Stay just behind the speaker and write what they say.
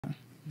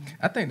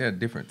I think there are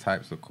different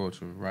types of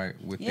culture, right?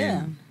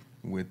 Within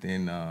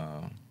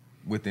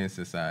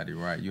society,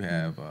 right? You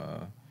have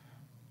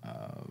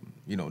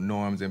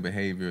norms and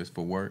behaviors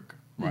for work,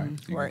 right?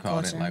 So you Work can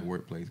call culture. that like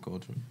workplace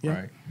culture, Yeah.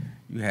 right?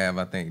 You have,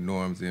 I think,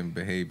 norms and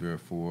behavior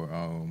for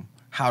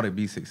how to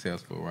be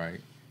successful, right?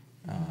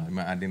 You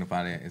might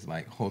identify that as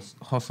like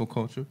hustle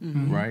culture,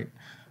 right?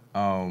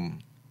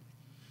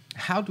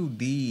 How do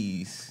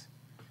these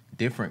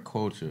different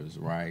cultures,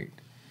 right?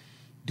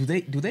 Do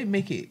they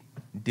make it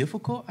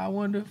difficult, I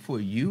wonder, for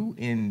you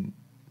in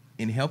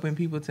helping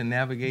people to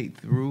navigate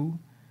through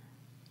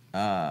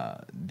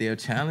their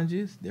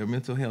challenges, their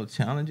mental health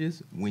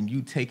challenges, when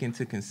you take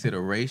into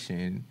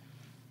consideration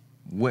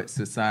what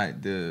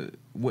society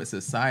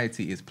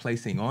is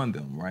placing on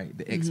them, right?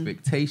 The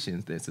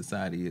expectations that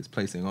society is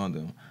placing on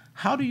them.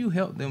 How do you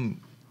help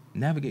them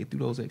navigate through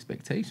those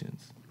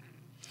expectations?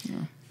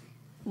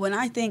 When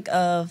I think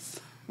of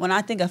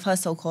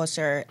hustle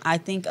culture, I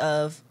think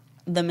of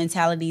the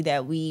mentality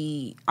that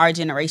our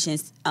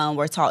generations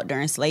were taught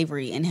during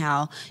slavery, and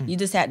how you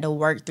just had to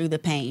work through the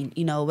pain.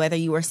 You know, whether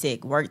you were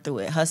sick, work through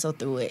it, hustle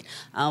through it.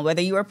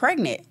 Whether you were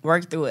pregnant,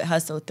 work through it,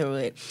 hustle through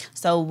it.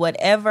 So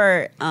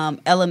whatever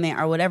element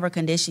or whatever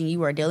condition you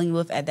were dealing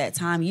with at that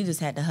time, you just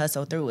had to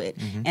hustle through it.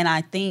 And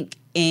I think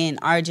in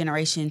our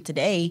generation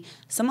today,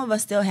 some of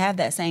us still have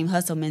that same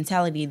hustle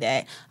mentality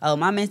that, oh,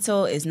 my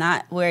mental is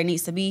not where it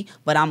needs to be,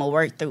 but I'm going to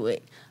work through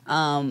it.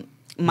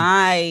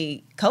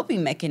 My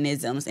coping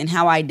mechanisms and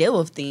how I deal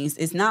with things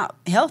is not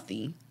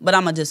healthy, but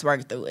I'm going to just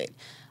work through it.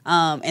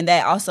 And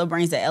that also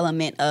brings the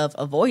element of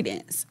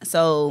avoidance.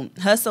 So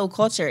hustle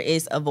culture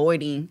is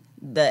avoiding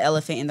the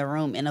elephant in the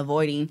room and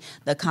avoiding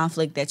the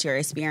conflict that you're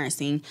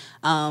experiencing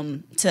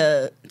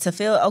to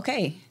feel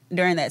okay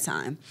during that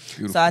time.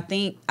 Beautiful. So I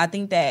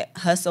think that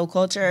hustle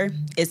culture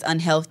is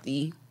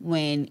unhealthy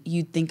when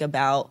you think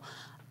about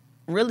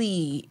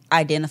really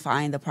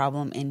identifying the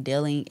problem and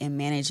dealing and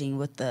managing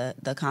with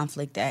the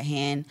conflict at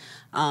hand.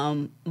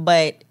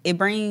 But it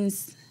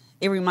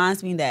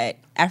reminds me that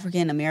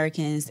African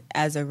Americans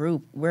as a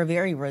group, we're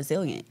very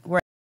resilient.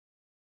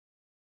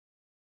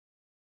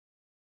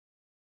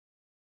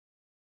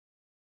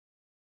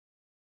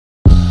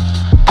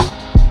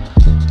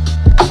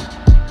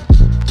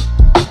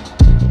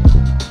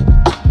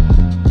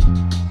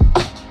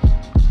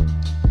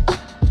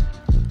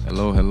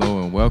 Hello,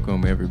 and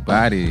welcome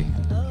everybody.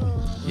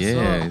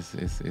 Yeah,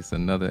 it's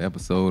another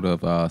episode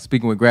of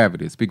Speaking with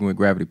Gravity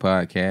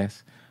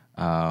podcast.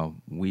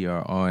 We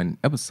are on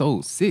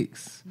episode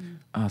 6.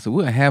 So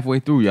we're halfway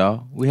through,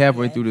 y'all. We're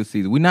halfway through the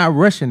season. We're not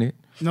rushing it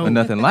or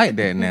nothing like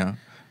that now.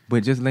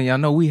 But just letting y'all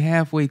know we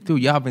halfway through.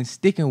 Y'all been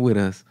sticking with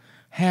us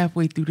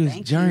halfway through this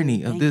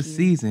journey of this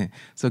season.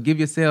 So give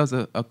yourselves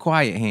a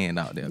quiet hand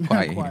out there.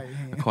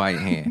 A quiet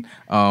hand.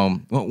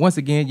 Once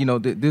again,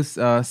 this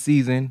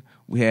season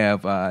we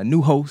have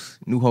new hosts.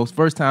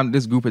 First time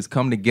this group has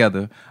come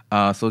together.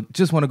 So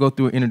just want to go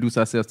through and introduce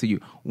ourselves to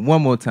you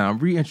one more time.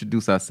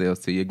 Reintroduce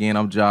ourselves to you. Again,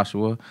 I'm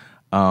Joshua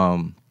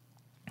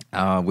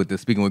with the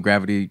Speaking with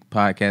Gravity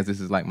podcast. This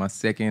is like my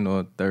second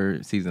or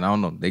third season. I don't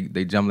know.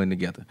 They jumbling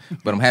together.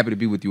 But I'm happy to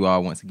be with you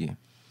all once again.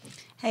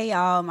 Hey,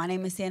 y'all. My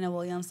name is Santa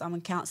Williams. I'm a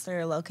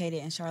counselor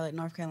located in Charlotte,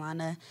 North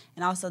Carolina,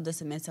 and also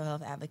just a mental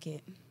health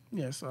advocate.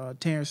 Yes,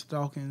 Terance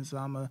Dawkins.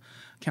 I'm a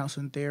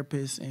counseling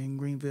therapist in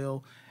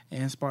Greenville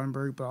and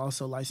Spartanburg, but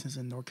also licensed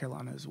in North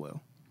Carolina as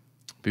well.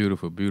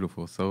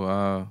 Beautiful.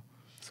 So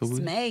it's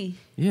May.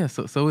 Yeah,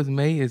 so it's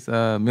May. It's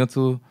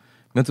Mental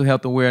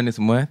Health Awareness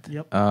Month.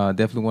 Yep.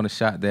 Definitely want to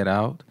shout that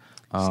out.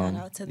 Shout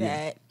out to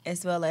that,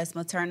 as well as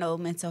Maternal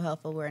Mental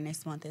Health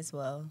Awareness Month as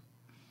well.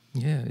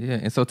 Yeah.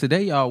 And so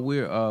today, y'all,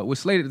 we're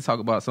slated to talk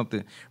about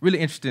something really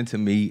interesting to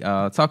me.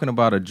 Talking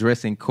about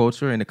addressing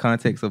culture in the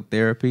context of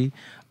therapy,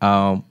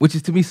 which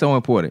is to me so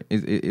important.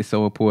 It's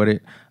so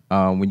important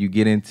when you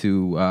get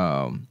into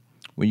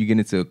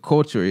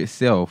culture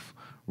itself,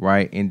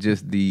 right? And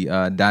just the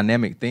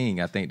dynamic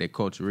thing I think that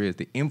culture is,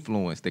 the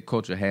influence that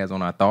culture has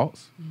on our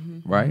thoughts,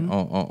 right?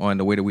 On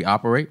the way that we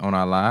operate, on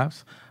our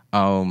lives.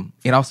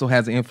 It also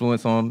has an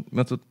influence on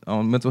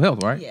mental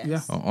health, right? Yes.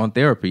 Yeah. On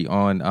therapy,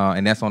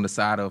 and that's on the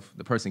side of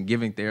the person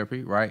giving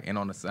therapy, right? And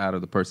on the side of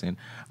the person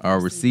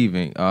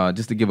receiving.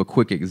 Just to give a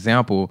quick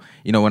example,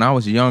 when I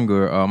was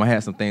younger, I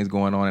had some things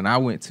going on, and I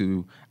went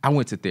to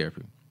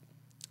therapy.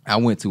 I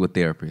went to a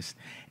therapist,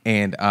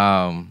 and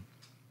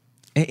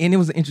it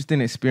was an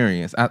interesting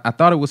experience. I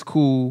thought it was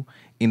cool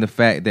in the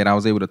fact that I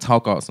was able to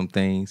talk out some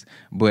things,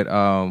 but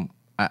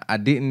I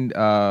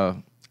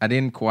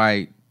didn't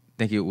quite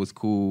think it was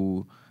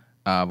cool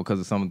because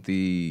of some of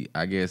the,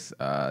 I guess,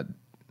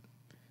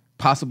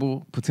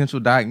 potential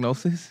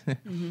diagnosis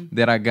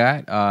that I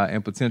got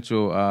and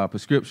potential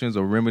prescriptions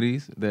or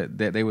remedies that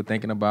they were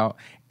thinking about,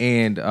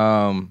 and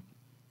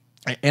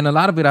a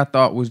lot of it I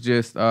thought was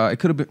just it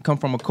could have come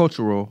from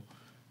cultural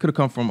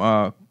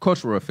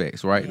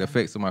effects, right? Yeah. The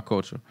effects of my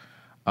culture,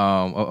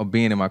 of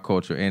being in my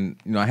culture, and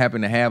I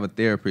happened to have a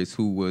therapist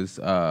who was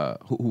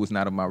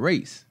not of my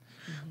race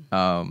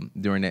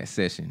during that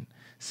session,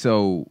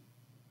 so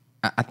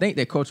I think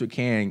that culture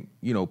can,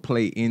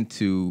 play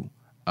into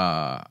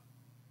uh,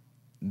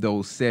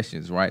 those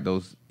sessions, right?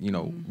 Those, getting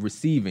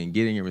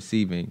and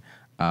receiving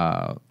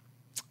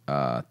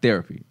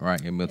therapy,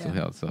 right, in mental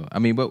health. So, I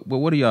mean, but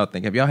what do y'all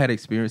think? Have y'all had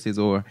experiences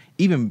or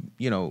even,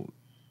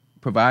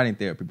 providing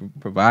therapy,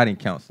 providing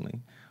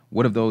counseling?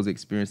 What have those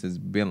experiences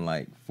been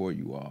like for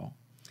you all?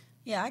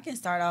 Yeah, I can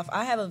start off.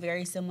 I have a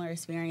very similar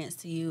experience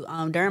to you.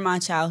 During my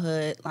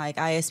childhood, like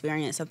I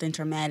experienced something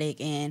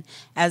traumatic, and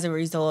as a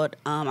result,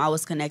 I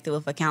was connected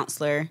with a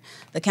counselor.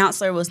 The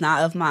counselor was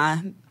not of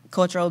my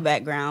cultural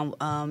background,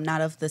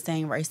 not of the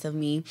same race of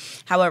me.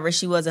 However,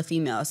 she was a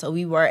female, so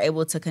we were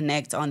able to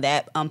connect on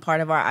that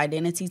part of our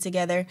identity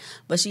together.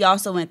 But she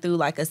also went through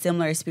like a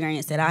similar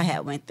experience that I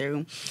had went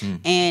through.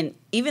 And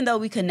even though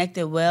we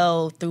connected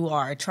well through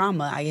our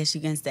trauma, I guess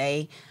you can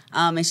say,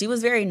 and she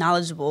was very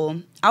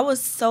knowledgeable, I was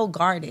so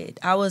guarded.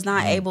 I was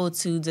not able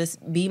to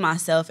just be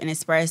myself and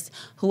express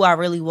who I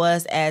really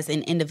was as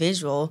an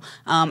individual.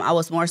 I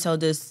was more so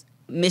just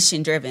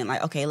mission driven,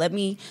 like, okay, let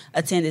me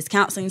attend this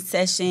counseling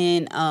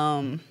session,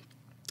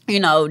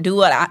 do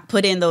what I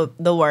put in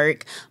the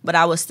work, but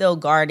I was still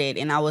guarded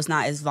and I was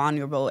not as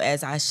vulnerable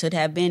as I should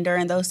have been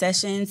during those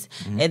sessions.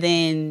 And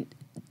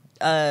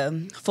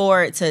then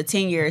 4 to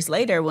 10 years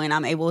later, when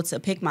I'm able to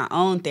pick my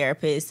own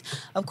therapist,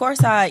 of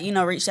course I,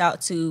 reached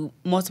out to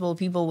multiple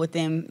people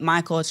within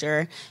my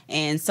culture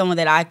and someone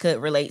that I could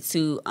relate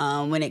to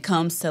when it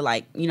comes to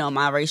like,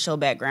 my racial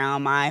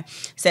background, my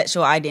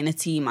sexual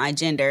identity, my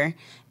gender.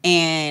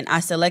 And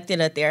I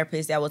selected a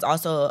therapist that was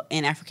also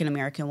an African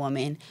American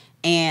woman,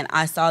 and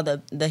I saw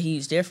the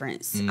huge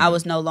difference. I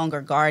was no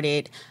longer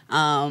guarded.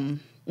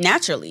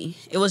 Naturally,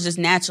 it was just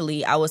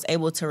naturally I was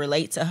able to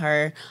relate to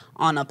her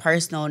on a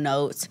personal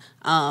note,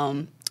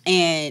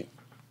 and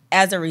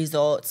as a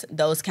result,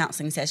 those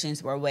counseling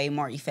sessions were way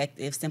more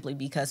effective simply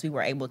because we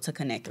were able to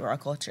connect through our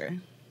culture.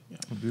 Yeah.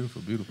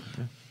 Beautiful.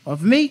 Yeah. Well,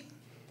 for me,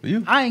 for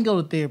you? I ain't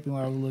go to therapy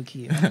when I was a little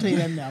kid. I'll tell you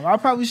that now. I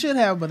probably should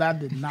have, but I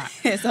did not.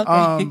 It's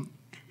okay.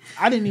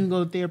 I didn't even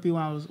go to therapy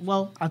when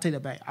I'll take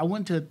that back. I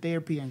went to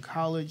therapy in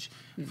college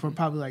for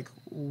probably like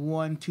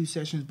 1-2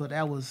 sessions, but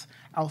that was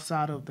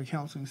outside of the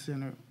counseling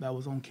center that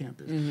was on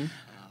campus.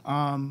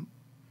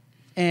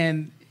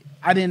 And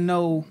I didn't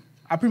know,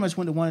 I pretty much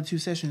went to 1 or 2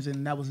 sessions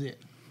and that was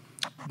it.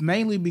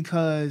 Mainly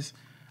because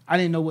I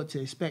didn't know what to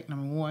expect,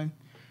 number one.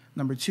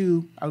 Number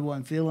two, I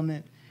wasn't feeling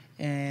it.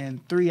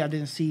 And 3, I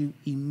didn't see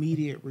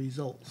immediate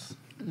results.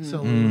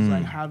 So it was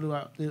like,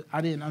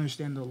 I didn't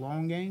understand the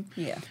long game.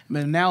 Yeah.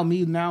 But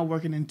now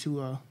working into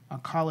a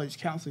college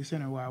counseling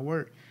center where I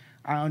work,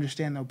 I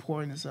understand the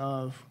importance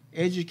of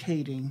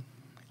educating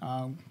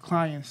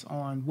clients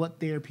on what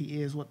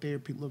therapy is, what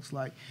therapy looks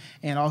like,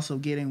 and also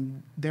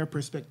getting their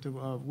perspective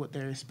of what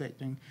they're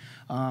expecting,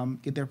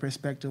 get their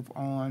perspective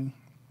on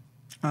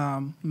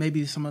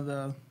maybe some of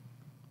the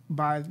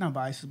not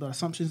biases, but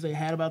assumptions they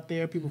had about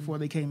therapy before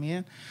they came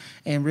in,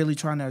 and really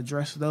trying to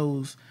address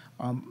those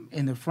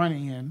in the front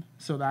end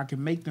so that I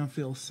can make them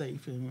feel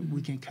safe and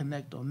we can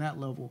connect on that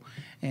level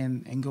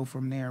and go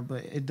from there.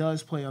 But it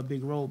does play a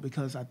big role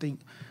because I think,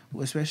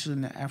 especially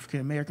in the African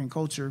American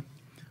culture,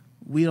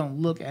 we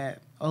don't look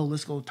at,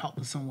 let's go talk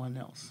to someone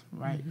else,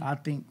 right? I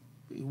think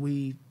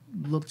we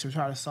look to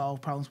try to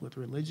solve problems with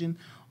religion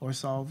or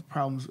solve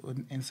problems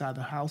inside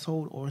the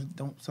household, or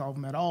don't solve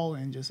them at all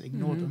and just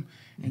ignore them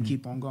and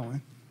keep on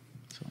going.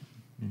 So,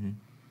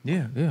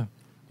 Yeah.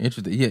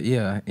 Interesting.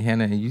 Yeah.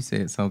 Hannah, and you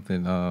said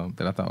something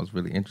that I thought was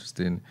really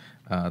interesting,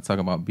 talking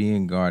about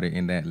being guarded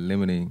and that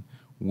limiting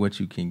what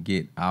you can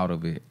get out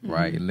of it,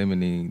 right?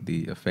 Limiting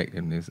the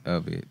effectiveness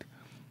of it.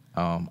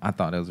 I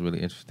thought that was really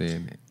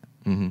interesting.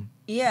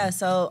 Yeah,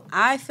 so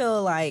I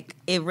feel like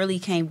it really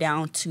came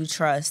down to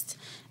trust.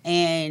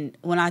 And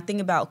when I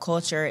think about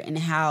culture and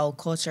how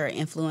culture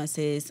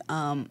influences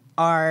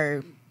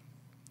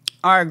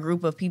our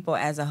group of people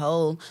as a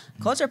whole,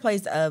 culture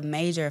plays a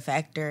major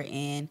factor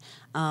in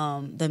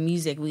the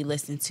music we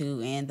listen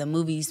to and the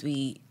movies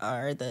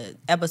or the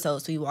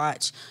episodes we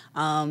watch,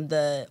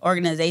 the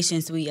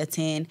organizations we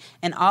attend,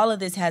 and all of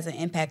this has an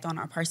impact on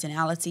our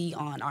personality,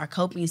 on our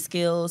coping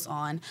skills,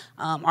 on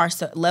our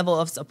level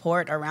of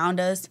support around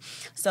us.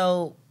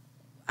 So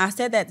I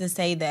said that to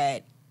say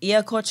that,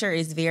 yeah, culture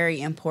is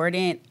very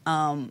important,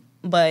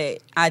 but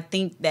I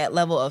think that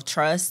level of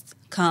trust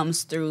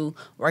comes through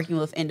working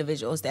with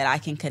individuals that I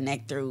can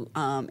connect through,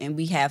 and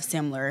we have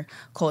similar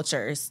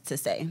cultures to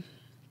say.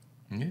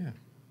 Yeah,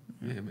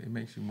 it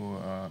makes you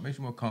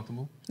more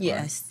comfortable.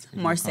 Yes,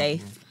 right? more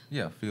safe.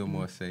 Yeah, feel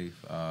more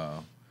safe,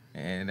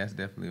 and that's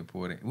definitely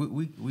important.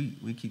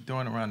 We keep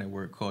throwing around that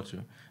word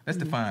culture. Let's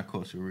define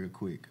culture real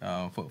quick.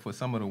 For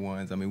some of the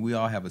ones, I mean, we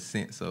all have a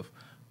sense of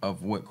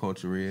what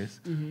culture is.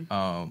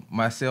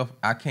 Myself,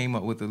 I came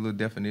up with a little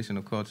definition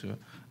of culture.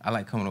 I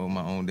like coming up with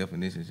my own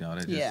definitions, y'all.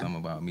 That's just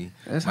something about me.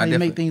 That's how you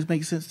make things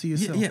make sense to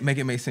yourself. Yeah, make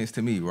it make sense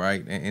to me,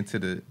 right? And to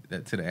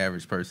the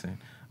average person,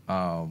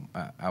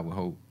 I would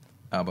hope.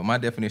 But my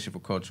definition for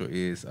culture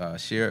is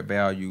shared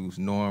values,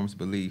 norms,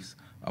 beliefs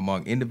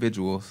among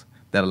individuals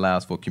that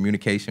allows for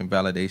communication,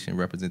 validation,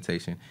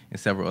 representation, and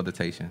several other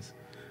tations.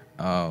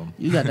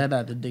 You got that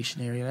out of the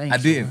dictionary. I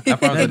did. I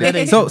promise That I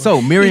ain't did.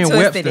 So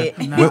Merriam-Webster, it.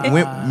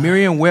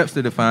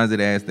 Merriam-Webster defines it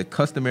as the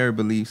customary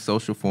beliefs,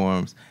 social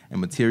forms, and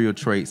material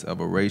traits of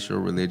a racial,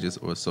 religious,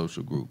 or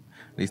social group.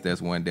 At least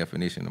that's one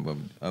definition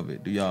of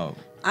it. Do y'all?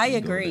 I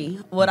agree.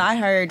 What I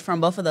heard from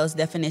both of those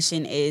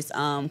definitions is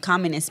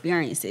common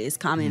experiences,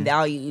 common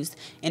values.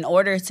 In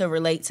order to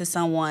relate to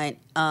someone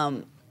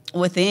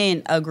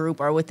within a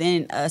group or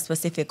within a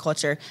specific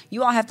culture,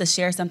 you all have to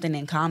share something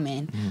in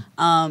common.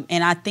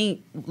 And I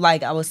think,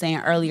 like I was saying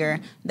earlier,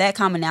 that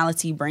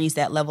commonality brings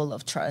that level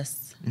of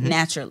trust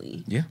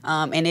naturally. Yeah.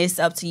 And it's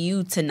up to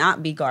you to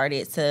not be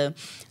guarded, to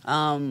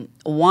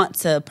want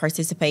to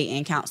participate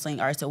in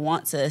counseling or to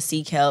want to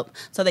seek help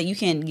so that you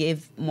can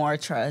give more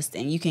trust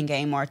and you can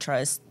gain more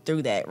trust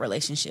through that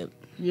relationship.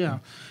 Yeah.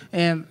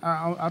 And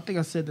I think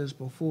I said this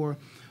before.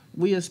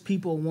 We as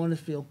people want to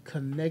feel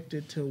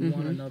connected to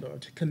one another or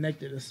to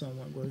connected to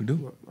someone. We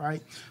do.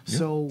 Right? Yeah.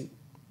 So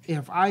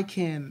if I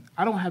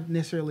don't have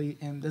necessarily,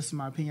 and this is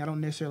my opinion, I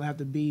don't necessarily have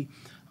to be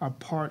a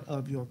part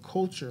of your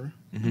culture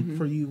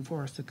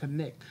for us to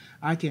connect.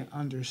 I can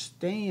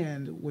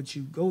understand what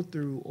you go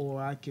through,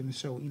 or I can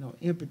show,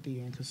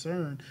 empathy and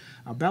concern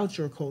about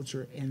your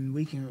culture, and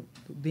we can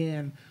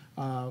then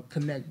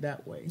connect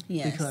that way.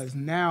 Yes. Because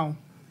now,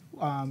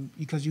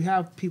 because you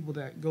have people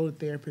that go to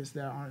therapists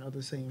that aren't of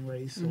the same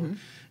race or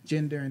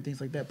gender and things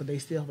like that, but they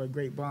still have a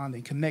great bond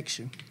and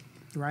connection,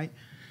 right?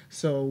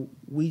 So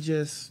we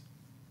just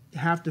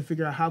have to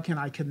figure out how can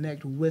I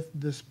connect with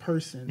this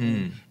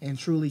person and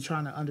truly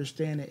trying to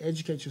understand and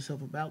educate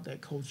yourself about that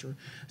culture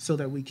so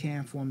that we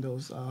can form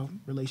those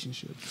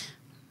relationships.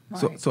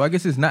 Right. So I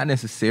guess it's not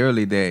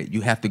necessarily that you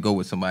have to go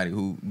with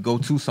go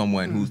to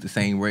someone who's the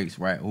same race,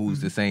 right?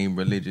 Who's the same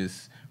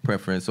religious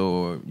preference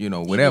or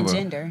whatever.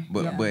 Even gender.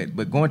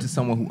 But going to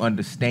someone who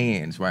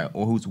understands, right,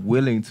 or who's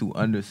willing to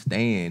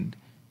understand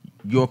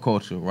your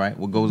culture, right,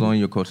 what goes on in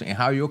your culture and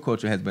how your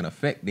culture has been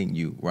affecting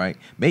you, right,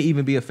 may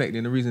even be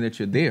affecting the reason that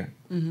you're there,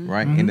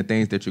 right, and the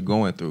things that you're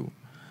going through.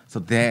 So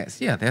that's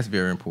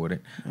very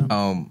important.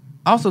 I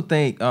also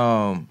think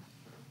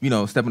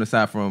stepping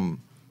aside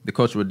from the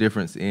cultural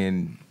difference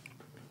in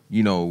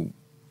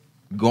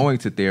going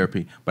to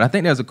therapy, but I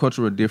think there's a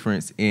cultural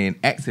difference in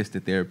access to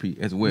therapy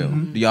as well.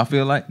 Do y'all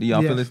feel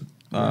feel this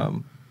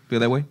feel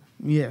that way?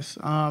 Yes.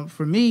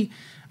 For me,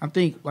 I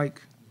think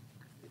like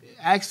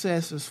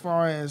access as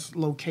far as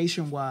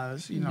location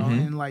wise,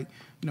 in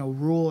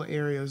rural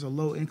areas or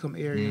low income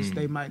areas,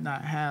 they might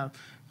not have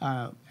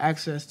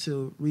access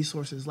to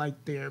resources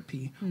like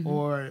therapy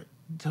or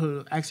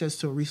to access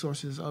to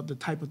resources of the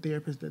type of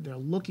therapist that they're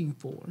looking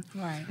for.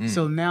 Right.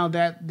 So now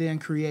that then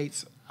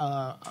creates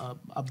a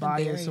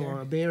bias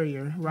or a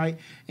barrier, right?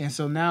 And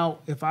so now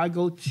if I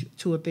go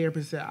to a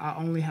therapist that I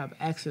only have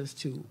access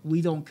to,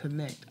 we don't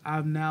connect.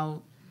 I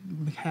now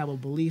have a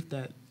belief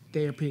that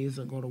therapy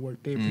isn't going to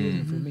work. Therapy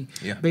isn't for me.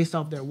 Yeah. Based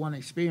off that one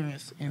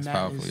experience, and That's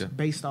powerful, is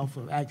based off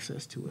of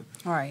access to it.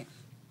 All right.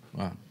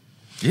 Wow.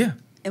 Yeah.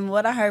 And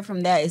what I heard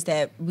from that is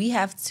that we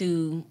have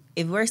to,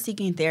 if we're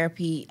seeking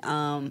therapy,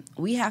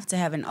 we have to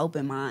have an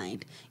open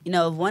mind.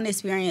 If one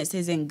experience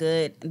isn't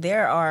good,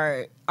 there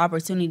are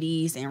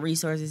opportunities and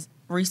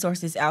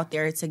resources out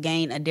there to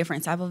gain a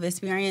different type of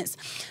experience.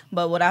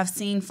 But what I've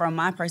seen from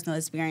my personal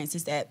experience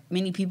is that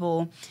many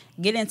people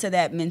get into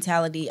that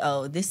mentality,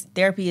 oh, this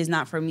therapy is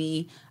not for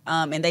me,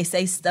 and they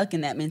stay stuck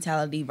in that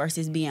mentality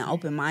versus being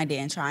open-minded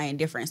and trying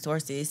different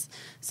sources.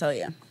 So,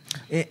 yeah.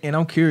 And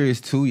I'm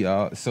curious, too,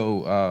 y'all.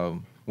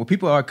 So when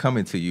people are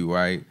coming to you,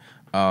 right,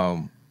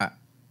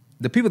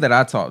 the people that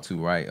I talk to,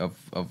 right, of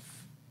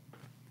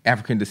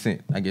African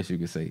descent, I guess you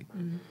could say,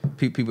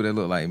 people that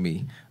look like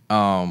me,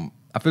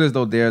 I feel as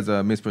though there's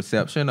a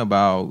misperception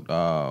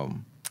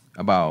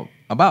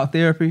about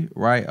therapy,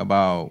 right?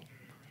 About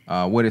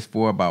what it's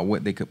for, about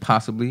what they could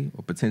possibly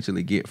or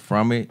potentially get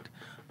from it.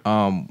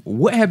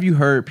 What have you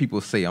heard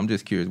people say? I'm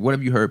just curious. What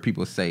have you heard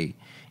people say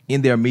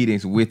in their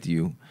meetings with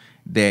you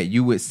that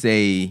you would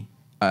say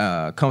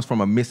comes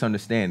from a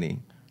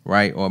misunderstanding,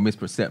 right, or a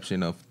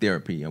misperception of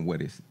therapy and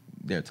what it's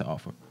there to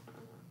offer?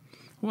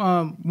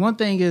 Well, one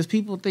thing is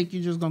people think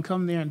you're just gonna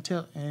come there and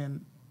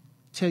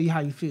tell you how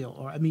you feel,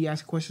 or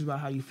ask questions about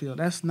how you feel.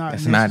 That's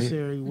not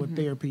necessarily what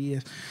therapy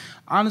is.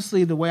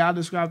 Honestly, the way I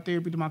describe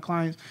therapy to my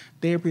clients,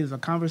 therapy is a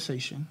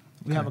conversation.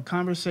 We have a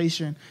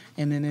conversation,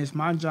 and then it's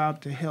my job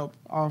to help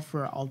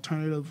offer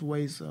alternative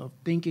ways of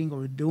thinking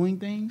or doing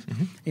things,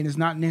 and it's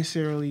not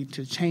necessarily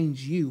to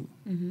change you,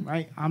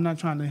 right? I'm not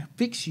trying to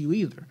fix you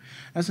either.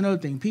 That's another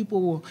thing.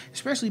 People will,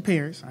 especially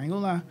parents, I ain't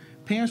gonna lie,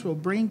 parents will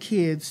bring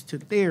kids to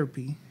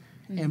therapy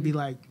and be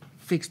like,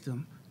 fix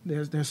them.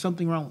 There's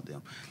something wrong with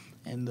them.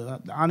 And the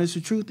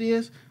honest truth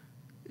is,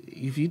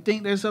 if you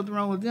think there's something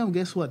wrong with them,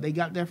 guess what? They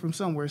got that from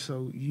somewhere,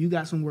 so you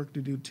got some work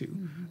to do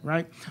too,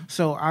 right?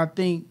 So I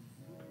think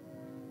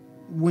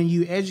when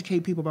you educate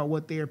people about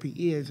what therapy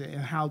is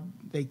and how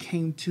they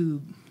came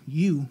to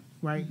you,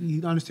 right?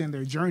 You understand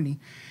their journey,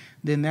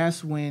 then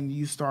that's when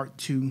you start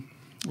to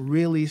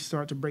really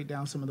start to break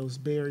down some of those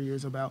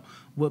barriers about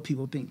what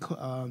people think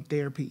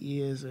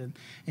therapy is, and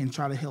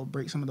try to help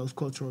break some of those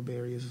cultural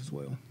barriers as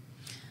well.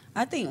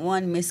 I think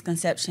one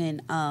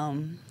misconception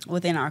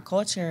within our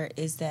culture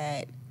is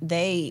that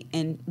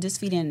and just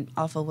feeding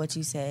off of what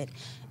you said,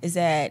 is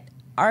that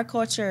our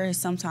culture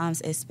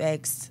sometimes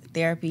expects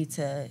therapy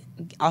to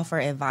offer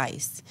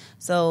advice.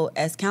 So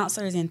as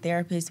counselors and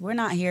therapists, we're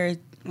not here,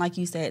 like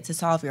you said, to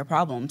solve your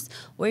problems.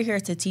 We're here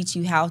to teach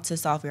you how to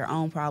solve your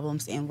own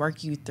problems and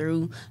work you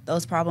through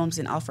those problems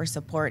and offer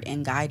support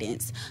and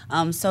guidance.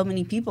 So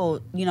many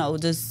people,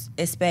 just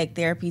expect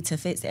therapy to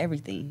fix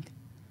everything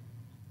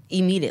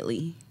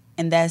immediately.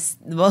 And that's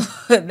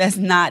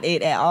not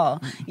it at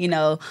all.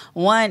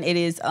 One, it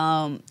is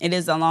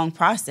a long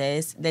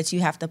process that you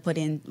have to put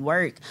in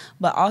work,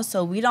 but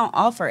also we don't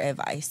offer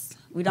advice.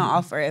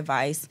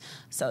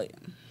 So.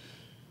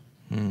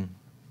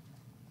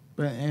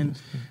 But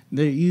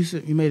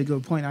you made a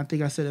good point. I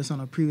think I said this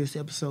on a previous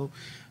episode.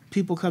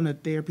 People come to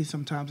therapy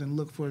sometimes and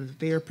look for the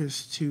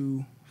therapist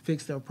to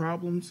fix their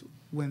problems,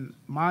 when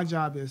my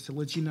job is to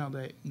let you know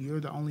that you're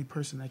the only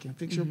person that can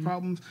fix your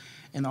problems,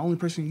 and the only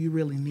person you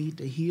really need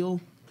to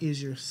heal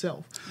is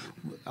yourself.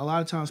 A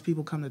lot of times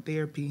people come to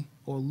therapy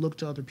or look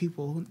to other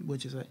people,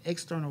 which is an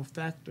external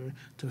factor,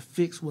 to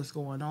fix what's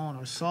going on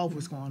or solve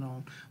what's going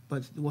on.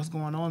 But what's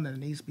going on that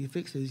needs to be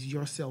fixed is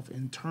yourself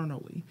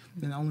internally.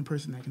 And the only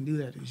person that can do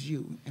that is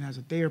you. And as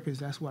a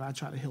therapist, that's what I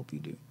try to help you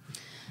do.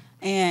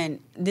 And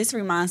this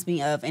reminds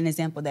me of an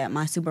example that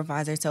my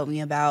supervisor told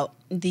me about.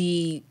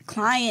 The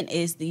client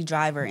is the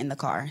driver in the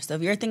car. So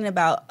if you're thinking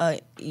about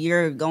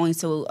you're going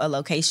to a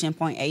location,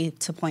 point A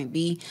to point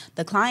B,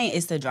 the client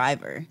is the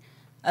driver.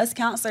 Us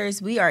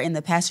counselors, we are in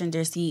the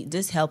passenger seat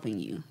just helping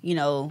you,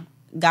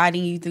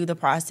 guiding you through the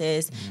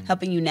process,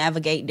 helping you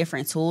navigate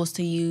different tools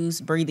to use,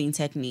 breathing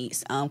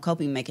techniques,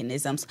 coping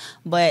mechanisms.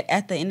 But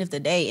at the end of the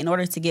day, in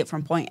order to get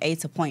from point A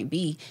to point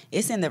B,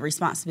 it's in the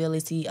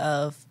responsibility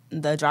of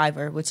the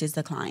driver, which is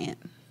the client.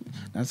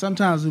 Now,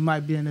 sometimes we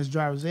might be in this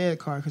driver's ed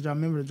car, because y'all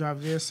remember the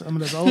driver's ed, some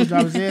of those old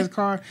driver's ed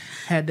car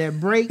had that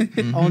brake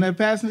on that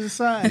passenger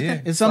side.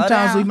 Yeah. And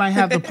sometimes we might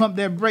have to pump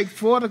that brake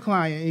for the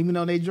client, even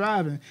though they're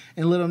driving,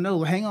 and let them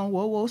know, hang on,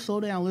 whoa,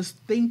 slow down. Let's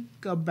think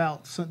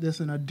about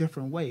this in a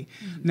different way.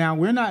 Now,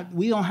 we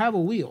don't have a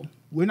wheel.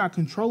 We're not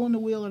controlling the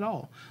wheel at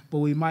all, but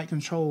we might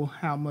control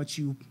how much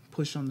you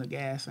push on the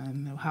gas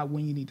and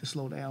when you need to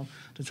slow down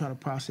to try to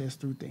process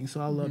through things. So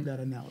I love that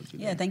analogy.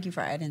 Yeah, thank you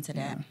for adding to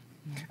that.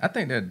 I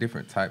think there are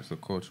different types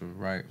of culture,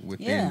 right?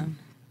 Within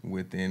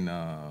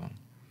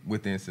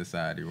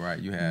society, right?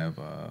 You have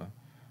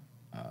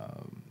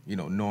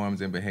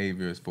norms and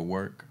behaviors for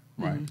work,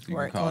 right? So you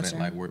can call that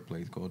like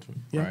workplace culture,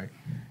 right?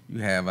 You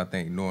have, I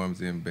think,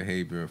 norms and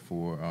behavior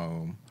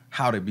for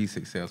how to be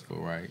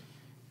successful, right?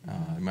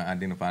 You might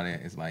identify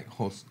that as like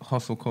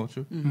hustle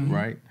culture,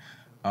 right?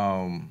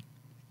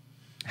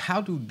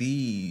 How do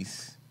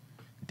these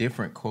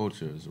different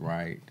cultures,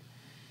 right?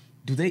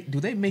 Do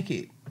they make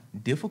it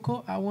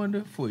difficult, I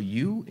wonder, for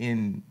you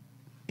in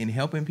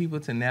helping people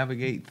to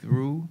navigate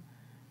through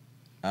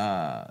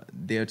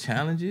their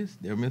challenges,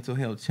 their mental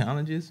health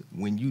challenges,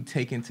 when you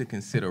take into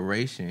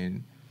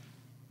consideration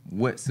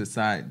what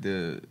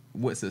society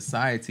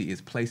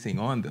is placing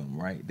on them,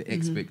 right? The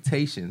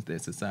expectations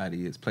that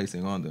society is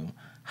placing on them.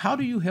 How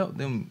do you help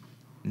them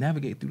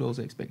navigate through those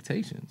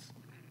expectations?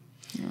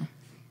 Yeah.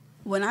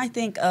 When I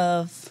think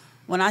of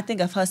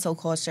hustle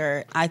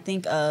culture, I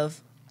think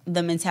of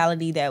the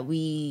mentality that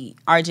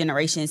our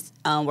generations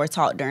were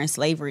taught during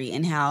slavery,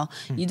 and how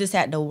you just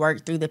had to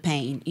work through the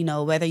pain.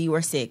 Whether you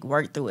were sick,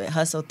 work through it,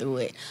 hustle through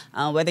it.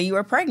 Whether you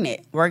were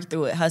pregnant, work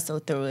through it, hustle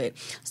through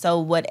it. So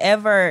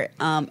whatever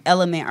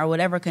element or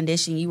whatever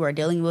condition you were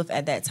dealing with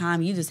at that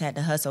time, you just had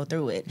to hustle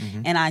through it.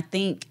 And I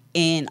think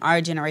in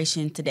our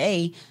generation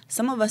today,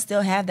 some of us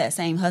still have that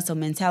same hustle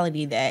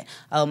mentality that,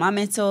 my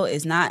mental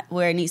is not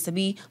where it needs to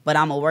be, but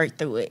I'm going to work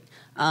through it.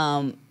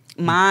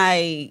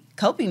 My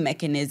coping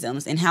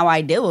mechanisms and how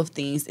I deal with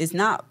things is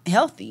not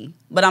healthy,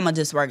 but I'm going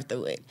to just work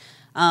through it.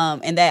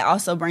 And that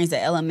also brings the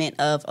element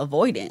of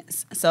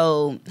avoidance.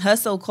 So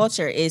hustle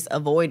culture is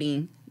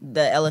avoiding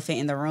the elephant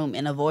in the room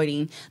and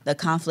avoiding the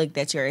conflict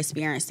that you're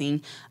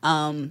experiencing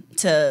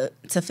to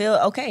feel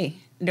okay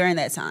during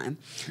that time.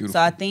 Beautiful. So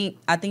I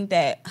think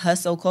that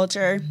hustle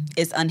culture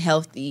is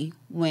unhealthy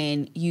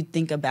when you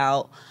think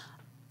about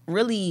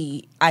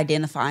really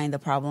identifying the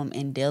problem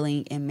and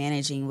dealing and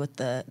managing with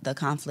the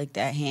conflict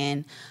at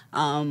hand.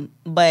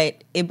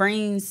 But it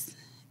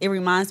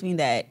reminds me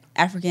that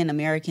African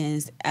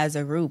Americans as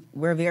a group,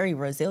 we're very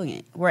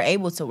resilient. We're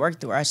able to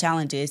work through our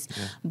challenges.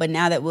 Yeah. But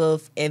now that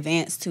we've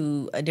advanced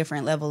to a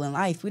different level in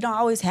life, we don't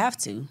always have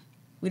to.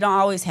 We don't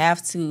always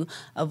have to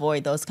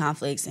avoid those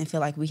conflicts and feel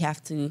like we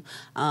have to,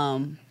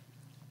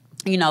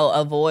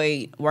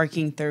 avoid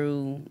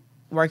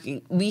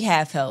working. We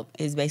have help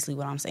is basically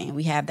what I'm saying.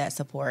 We have that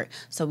support,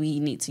 so we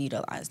need to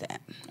utilize that.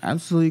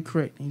 Absolutely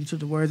correct. And you took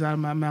the words out of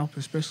my mouth,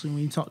 especially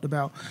when you talked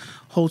about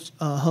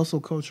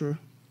hustle culture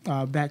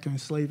back in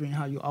slavery and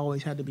how you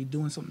always had to be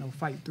doing something to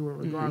fight through it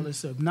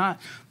regardless. If not,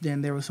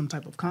 then there was some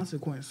type of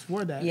consequence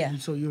for that. Yeah.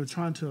 And so you were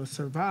trying to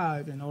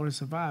survive. In order to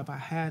survive, I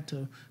had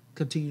to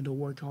continue to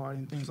work hard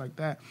and things like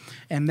that.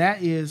 And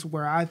that is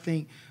where I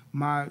think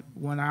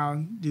when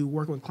I do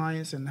work with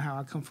clients and how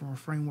I come from a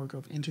framework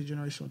of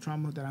intergenerational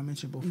trauma that I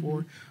mentioned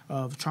before,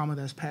 of trauma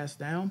that's passed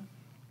down,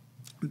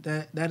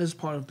 that is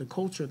part of the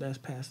culture that's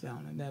passed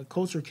down, and that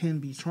culture can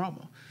be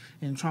trauma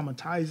and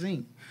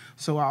traumatizing.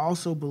 So I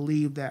also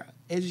believe that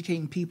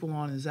educating people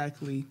on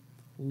exactly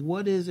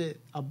what is it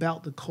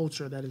about the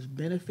culture that is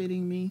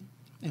benefiting me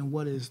and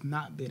what is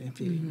not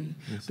benefiting me.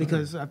 Yes,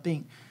 because I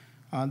think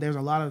there's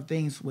a lot of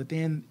things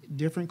within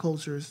different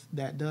cultures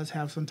that does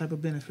have some type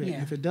of benefit.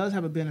 Yeah. If it does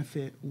have a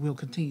benefit, we'll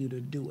continue to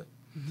do it.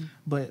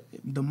 But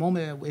the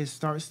moment it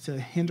starts to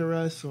hinder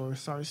us or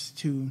starts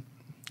to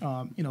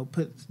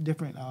put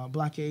different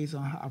blockades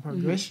on our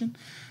progression,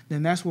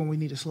 then that's when we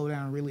need to slow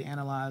down and really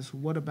analyze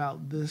what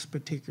about this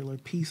particular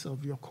piece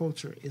of your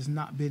culture is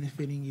not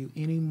benefiting you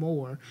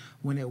anymore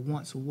when it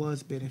once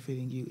was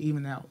benefiting you,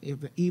 even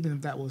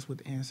if that was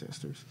with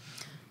ancestors.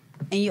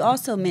 And you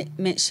also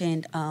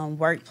mentioned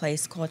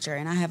workplace culture,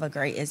 and I have a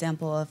great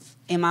example of,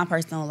 in my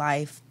personal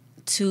life,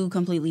 2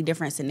 completely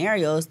different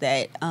scenarios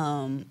that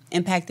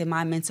impacted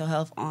my mental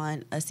health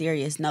on a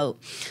serious note.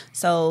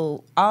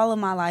 So all of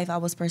my life, I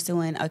was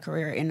pursuing a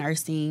career in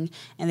nursing.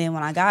 And then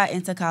when I got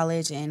into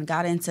college and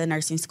got into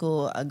nursing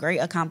school, a great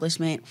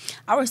accomplishment,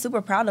 I was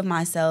super proud of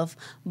myself.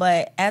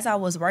 But as I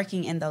was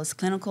working in those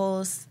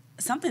clinicals,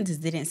 something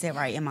just didn't sit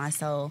right in my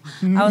soul.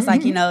 I was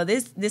like,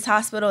 this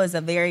hospital is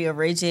a very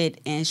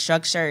rigid and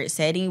structured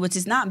setting, which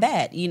is not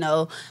bad.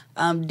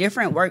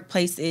 Different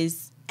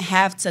workplaces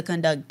have to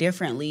conduct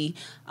differently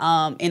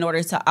in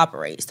order to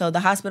operate. So the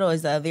hospital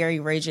is a very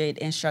rigid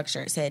and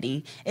structured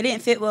setting. It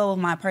didn't fit well with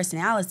my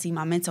personality.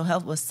 My mental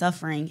health was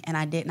suffering, and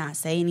I did not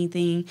say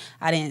anything.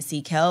 I didn't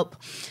seek help.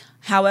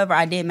 However,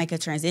 I did make a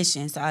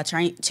transition. So I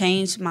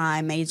changed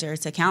my major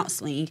to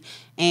counseling.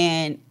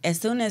 And as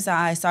soon as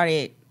I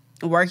started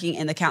working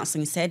in the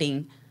counseling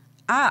setting,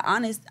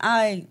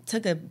 I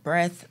took a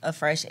breath of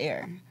fresh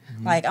air.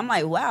 Like, I'm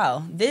like,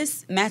 wow,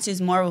 this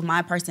matches more with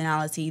my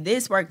personality.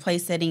 This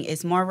workplace setting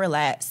is more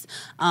relaxed.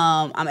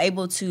 I'm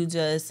able to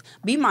just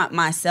be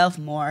myself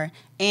more,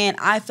 and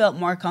I felt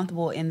more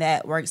comfortable in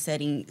that work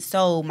setting.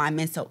 So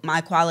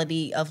my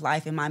quality of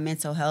life and my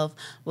mental health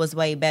was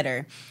way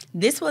better.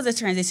 This was a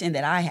transition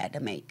that I had to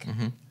make.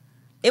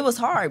 It was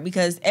hard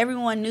because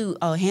everyone knew,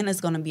 oh,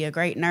 Hannah's going to be a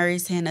great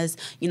nurse. Hannah's,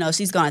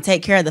 she's going to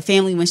take care of the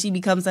family when she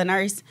becomes a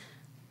nurse.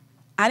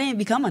 I didn't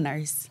become a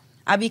nurse.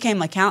 I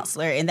became a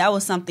counselor, and that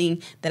was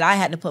something that I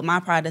had to put my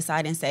pride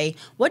aside and say,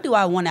 what do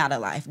I want out of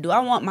life? Do I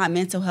want my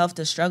mental health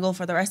to struggle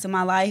for the rest of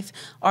my life,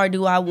 or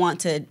do I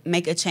want to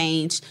make a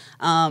change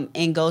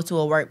and go to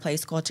a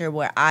workplace culture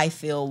where I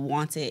feel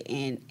wanted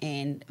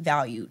and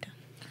valued?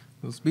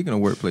 Well, speaking of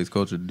workplace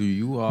culture, do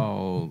you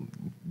all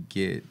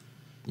get,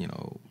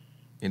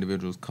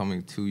 individuals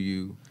coming to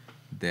you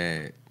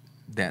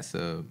that's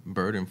a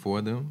burden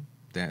for them?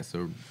 That's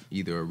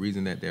either a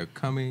reason that they're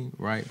coming,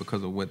 right,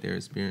 because of what they're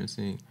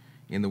experiencing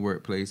in the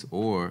workplace,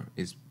 or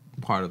it's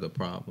part of the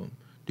problem?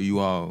 Do you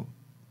all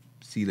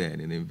see that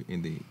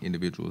in the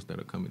individuals that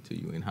are coming to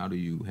you, and how do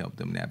you help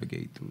them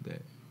navigate through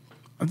that?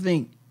 I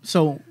think,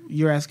 so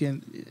you're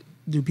asking,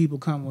 do people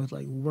come with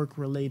like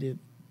work-related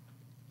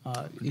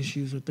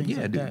issues or things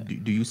like that?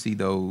 Do you see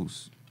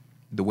those,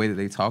 the way that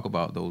they talk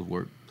about those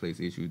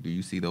workplace issues, do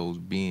you see those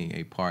being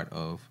a part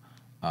of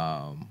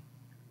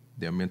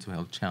their mental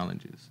health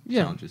challenges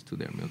to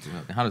their mental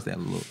health? And how does that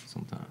look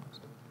sometimes?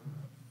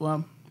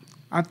 Well,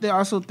 I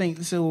also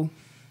think, so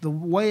the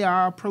way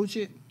I approach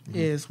it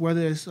is,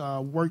 whether it's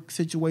work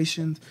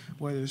situations,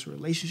 whether it's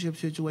relationship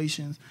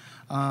situations,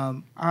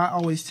 I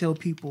always tell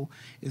people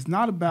it's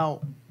not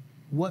about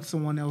what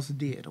someone else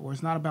did, or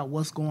it's not about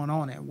what's going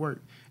on at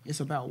work. It's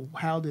about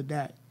how did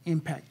that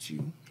impact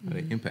you. How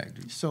they impact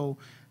you. So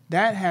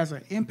that has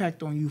an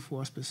impact on you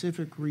for a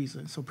specific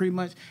reason. So pretty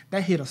much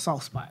that hit a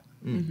soft spot.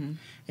 And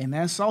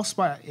that soft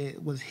spot,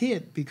 it was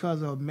hit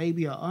because of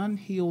maybe an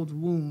unhealed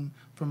wound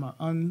from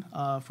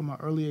an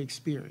earlier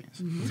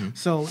experience.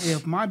 So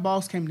if my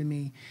boss came to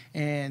me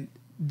and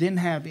didn't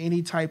have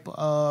any type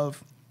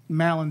of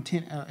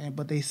malintent,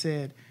 but they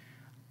said,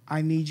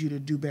 I need you to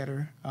do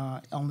better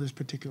on this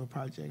particular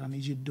project. I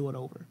need you to do it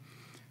over.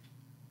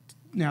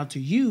 Now, to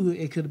you,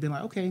 it could have been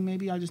like, okay,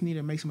 maybe I just need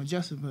to make some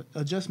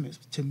adjustments.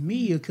 To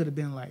me, it could have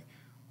been like,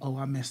 oh,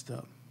 I messed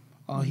up.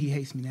 Oh, he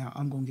hates me now.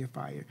 I'm going to get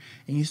fired.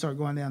 And you start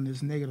going down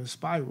this negative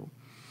spiral.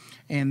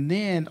 And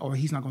then, or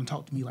he's not going to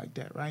talk to me like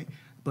that, right?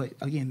 But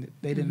again,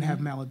 they didn't have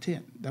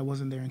malintent. That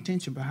wasn't their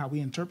intention. But how we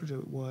interpreted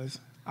it was,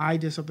 I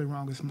did something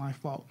wrong. It's my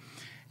fault.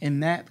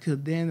 And that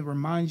could then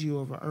remind you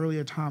of an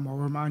earlier time, or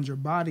remind your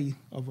body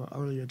of an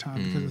earlier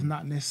time, because it's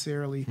not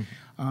necessarily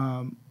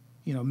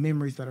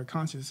memories that are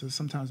conscious, or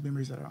sometimes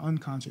memories that are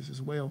unconscious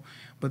as well.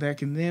 But that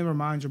can then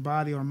remind your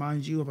body or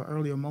remind you of an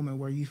earlier moment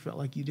where you felt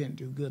like you didn't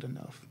do good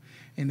enough.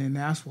 And then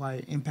that's why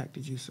it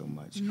impacted you so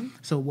much.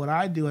 So what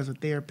I do as a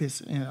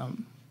therapist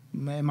in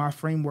my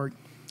framework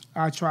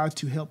I try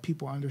to help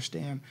people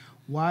understand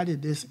why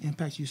did this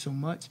impact you so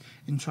much,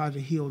 and try to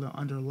heal the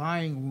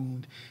underlying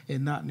wound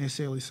and not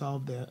necessarily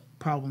solve the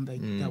problem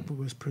that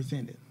was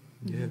presented.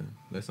 Yeah,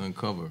 let's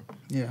uncover.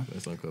 Yeah.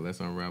 Let's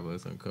unravel,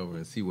 let's uncover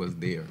and see what's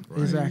there,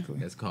 right? Exactly.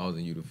 That's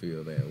causing you to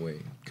feel that way.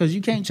 Because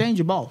you can't change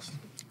your boss.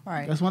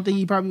 Right. That's one thing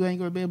you probably ain't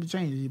going to be able to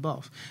change is your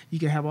boss. You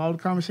can have all the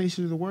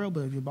conversations in the world,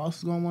 but if your boss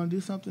is going to want to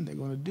do something, they're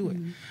going to do it.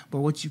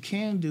 But what you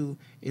can do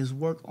is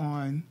work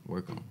on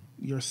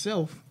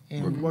yourself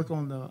and work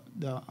on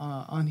the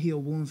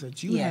unhealed wounds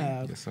that you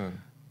have. Yes, sir.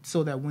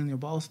 So that when your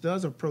boss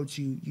does approach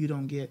you, you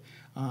don't get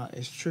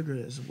as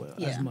triggered as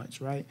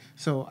much, right?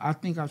 So I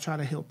think I try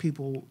to help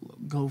people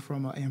go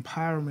from an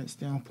empowerment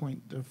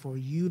standpoint for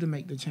you to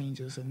make the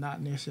changes and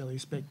not necessarily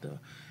expect the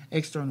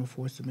external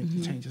force to make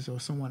the changes or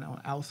someone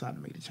on outside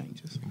to make the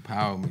changes.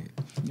 Empowerment.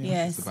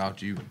 Yes. It's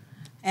about you.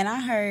 And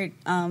I heard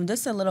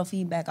just a little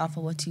feedback off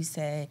of what you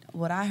said.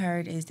 What I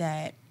heard is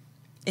that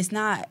it's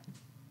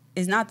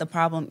not the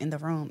problem in the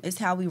room. It's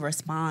how we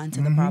respond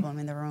to the problem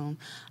in the room.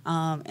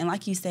 And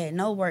like you said,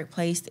 no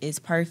workplace is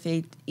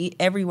perfect.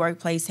 Every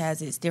workplace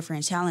has its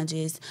different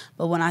challenges.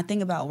 But when I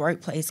think about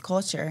workplace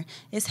culture,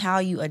 it's how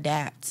you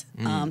adapt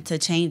to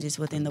changes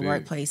within the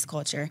workplace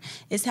culture.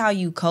 It's how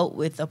you cope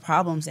with the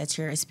problems that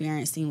you're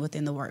experiencing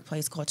within the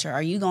workplace culture.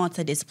 Are you going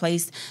to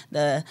displace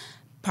the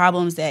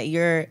problems that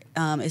you're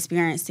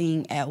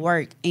experiencing at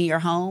work in your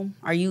home?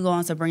 Are you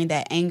going to bring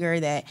that anger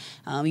that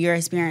you're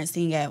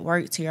experiencing at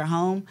work to your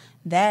home?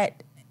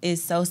 That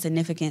is so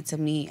significant to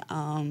me.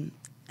 Yeah,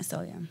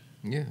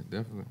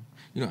 definitely.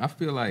 You know, I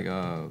feel like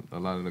a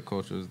lot of the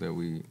cultures that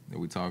we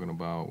talking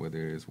about,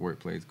 whether it's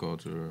workplace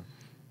culture,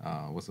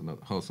 what's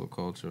another, hustle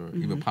culture,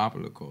 even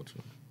popular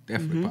culture.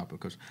 Definitely popular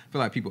culture. I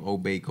feel like people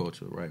obey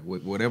culture, right?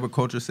 Whatever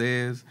culture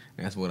says,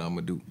 that's what I'm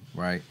going to do,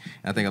 right?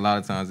 And I think a lot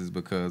of times it's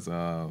because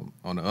on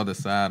the other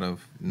side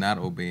of not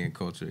obeying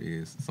culture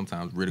is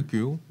sometimes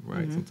ridicule,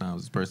 right?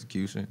 Sometimes it's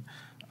persecution.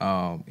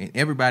 And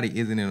everybody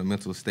isn't in a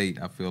mental state,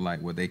 I feel like,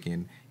 where they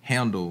can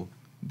handle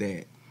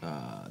that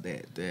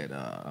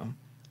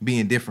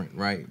being different,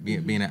 right?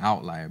 Being an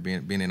outlier,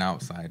 being an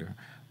outsider.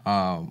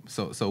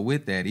 So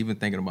with that, even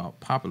thinking about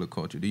popular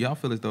culture, do y'all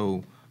feel as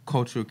though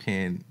culture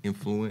can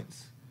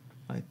influence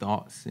like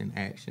thoughts and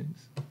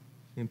actions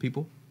in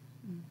people?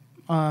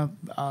 A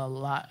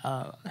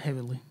lot,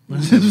 heavily.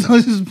 Let's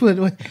just put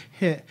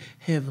it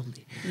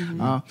heavily.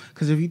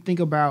 Because if you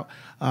think about,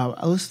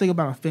 let's think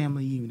about a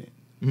family unit.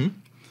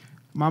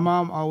 My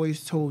mom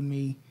always told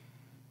me,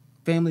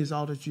 family is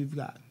all that you've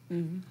got.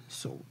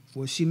 So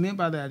what she meant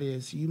by that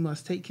is you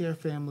must take care of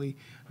family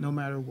no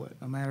matter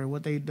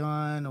what they've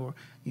done, or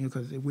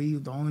because we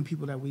the only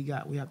people that we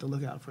got, we have to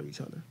look out for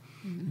each other.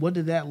 What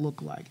did that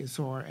look like as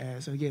far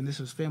as, again, this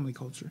is family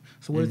culture.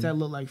 So what does that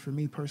look like for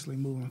me personally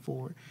moving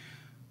forward?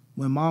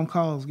 When mom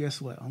calls,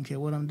 guess what? I don't care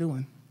what I'm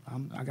doing.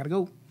 I got to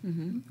go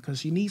because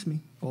she needs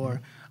me.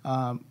 Or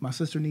my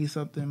sister needs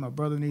something, my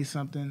brother needs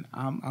something.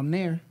 I'm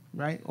there,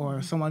 right?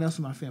 Or someone else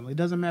in my family. It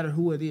doesn't matter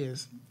who it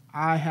is.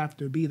 I have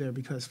to be there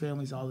because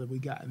family's all that we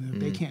got. And if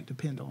they can't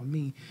depend on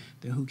me,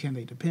 then who can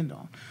they depend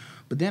on?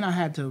 But then I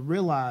had to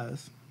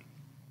realize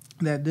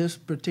that this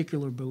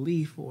particular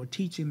belief or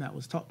teaching that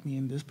was taught me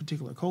in this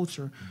particular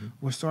culture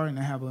was starting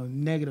to have a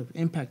negative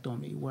impact on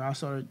me, where I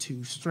started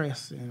to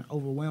stress and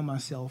overwhelm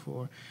myself,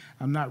 or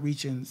I'm not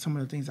reaching some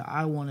of the things that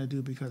I want to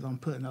do because I'm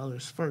putting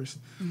others first.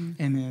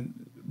 And then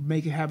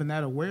having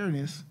that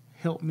awareness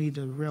helped me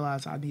to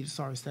realize I need to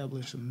start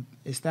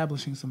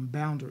establishing some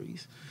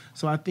boundaries.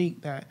 So I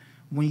think that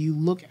when you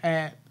look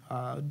at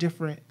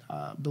different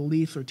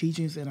beliefs or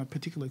teachings in a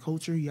particular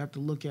culture, you have to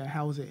look at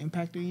how is it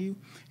impacting you,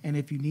 and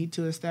if you need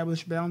to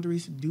establish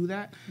boundaries, do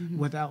that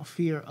without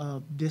fear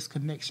of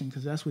disconnection,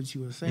 because that's what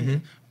you were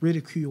saying,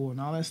 ridicule and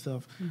all that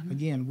stuff.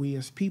 Again, we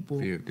as people,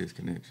 Fear of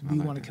disconnection. we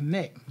want to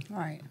connect,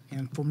 Right.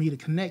 and for me to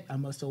connect, I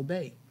must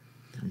obey.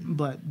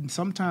 But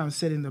sometimes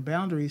setting the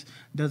boundaries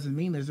doesn't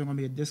mean there's going to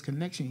be a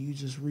disconnection. You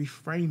just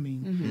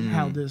reframing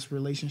how this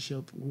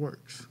relationship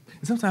works.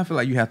 And sometimes I feel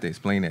like you have to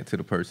explain that to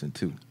the person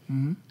too.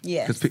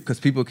 Yes. Because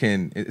people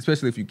can,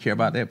 especially if you care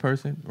about that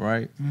person,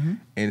 right?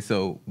 And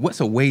so, what's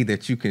a way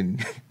that you can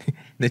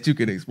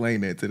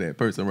explain that to that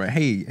person, right?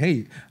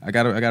 Hey, I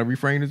gotta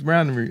reframe this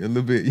boundary a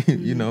little bit,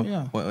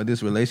 or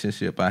this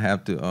relationship. I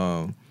have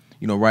to,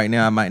 right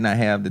now I might not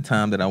have the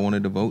time that I want to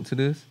devote to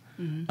this.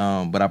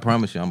 But I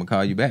promise you, I'm gonna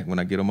call you back when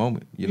I get a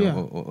moment,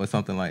 or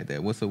something like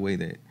that. What's a way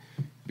that,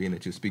 being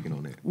that you're speaking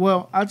on that?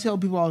 Well, I tell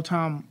people all the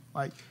time,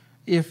 like,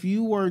 if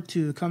you were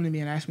to come to me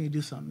and ask me to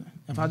do something,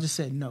 if I just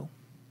said no,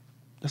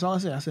 that's all I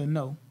said. I said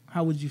no.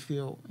 How would you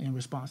feel in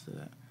response to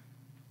that?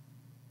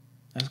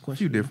 That's a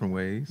question. A few different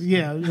ways.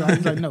 Yeah, I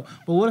was like no.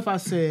 But what if I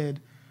said,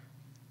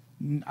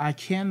 I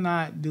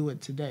cannot do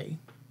it today,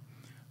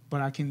 but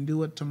I can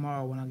do it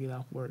tomorrow when I get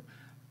off work?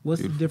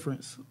 What's the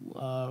difference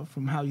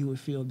from how you would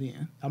feel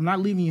then? I'm not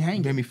leaving you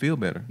hanging. You made me feel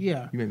better.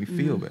 Yeah. You made me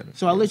feel better.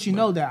 So I let you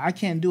know that I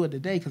can't do it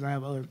today because I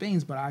have other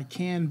things, but I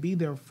can be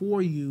there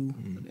for you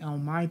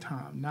on my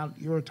time, not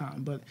your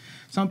time. But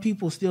some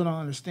people still don't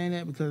understand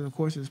that because, of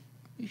course,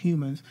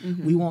 humans,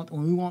 when we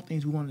want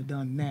things, we want it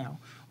done now.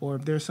 Or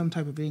if there's some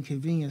type of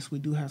inconvenience, we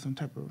do have some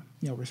type of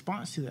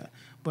response to that.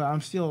 But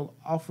I'm still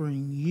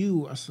offering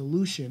you a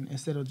solution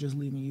instead of just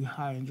leaving you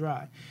high and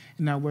dry.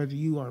 And now, whether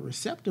you are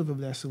receptive of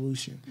that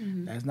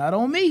solution, that's not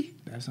on me.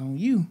 That's on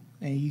you.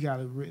 And you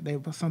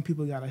some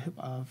people gotta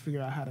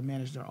figure out how to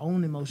manage their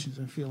own emotions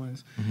and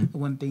feelings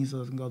when things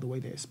doesn't go the way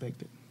they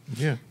expected.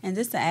 Yeah. And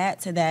just to add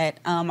to that,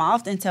 I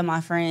often tell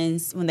my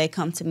friends when they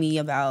come to me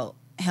about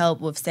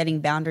help with setting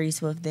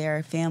boundaries with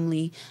their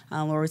family,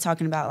 when we're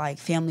talking about like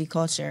family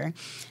culture,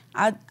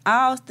 I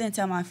often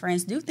tell my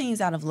friends, do things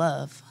out of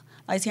love.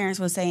 Like Terance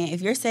was saying,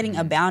 if you're setting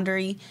a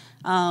boundary,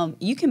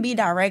 you can be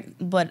direct,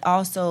 but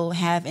also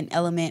have an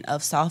element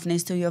of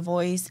softness to your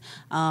voice,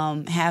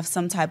 have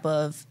some type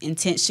of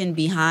intention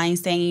behind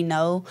saying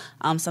no,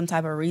 some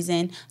type of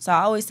reason. So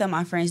I always tell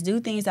my friends,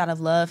 do things out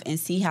of love and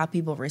see how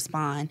people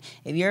respond.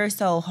 If you're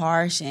so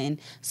harsh and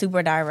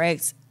super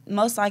direct,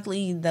 most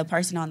likely the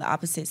person on the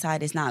opposite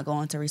side is not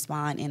going to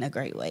respond in a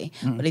great way.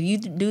 But if you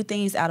do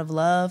things out of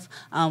love,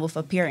 with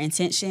a pure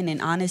intention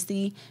and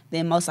honesty,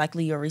 then most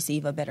likely you'll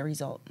receive a better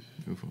result.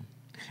 Beautiful.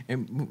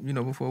 And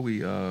before we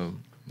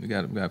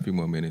got a few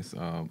more minutes,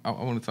 I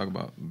want to talk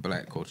about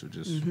Black culture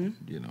just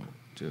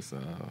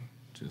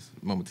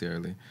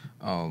momentarily.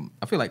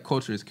 I feel like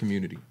culture is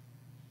community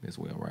as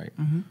well, right?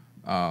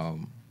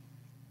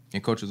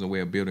 And culture is a way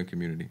of building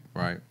community,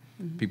 right?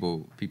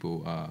 People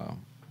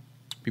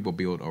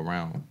build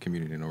around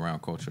community and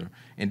around culture.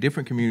 And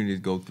different communities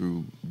go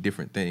through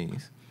different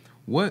things.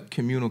 What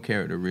communal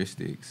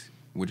characteristics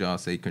would y'all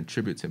say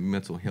contribute to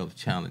mental health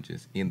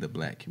challenges in the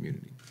Black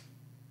community?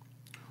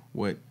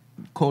 What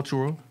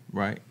cultural,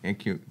 right, and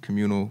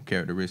communal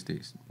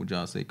characteristics would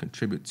y'all say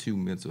contribute to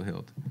mental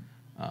health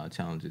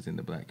challenges in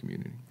the Black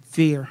community?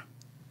 Fear.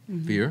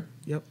 Fear?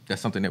 Yep.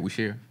 That's something that we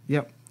share?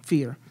 Yep.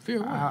 Fear.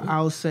 Fear.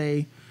 I'll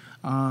say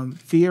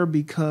fear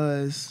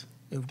because,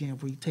 again,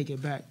 if we take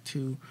it back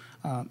to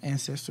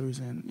ancestors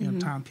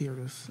and time period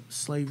of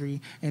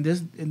slavery, and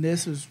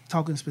this is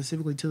talking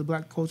specifically to the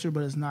Black culture,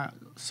 but it's not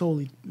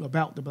solely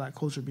about the Black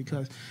culture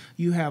because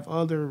you have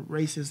other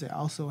races that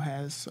also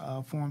has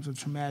forms of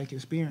traumatic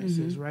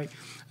experiences, right?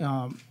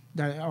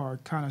 That are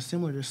kind of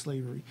similar to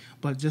slavery.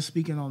 But just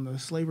speaking on the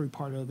slavery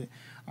part of it,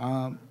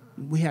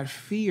 we had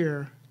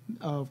fear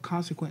of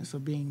consequence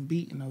of being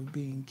beaten, of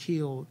being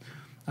killed,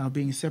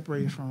 being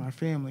separated from our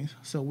families.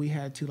 So we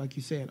had to, like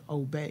you said,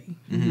 obey.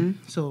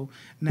 So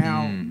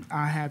now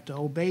I have to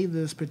obey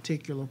this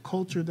particular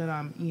culture that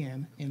I'm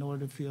in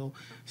order to feel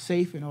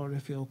safe, in order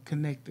to feel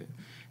connected.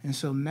 And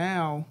so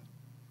now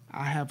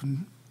I have,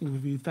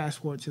 if you fast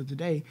forward to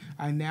today,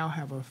 I now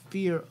have a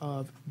fear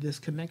of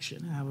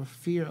disconnection. I have a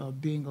fear of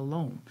being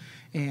alone.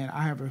 And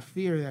I have a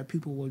fear that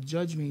people will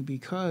judge me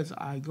because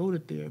I go to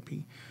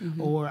therapy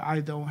or I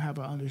don't have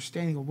an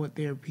understanding of what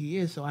therapy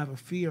is. So I have a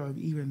fear of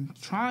even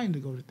trying to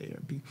go to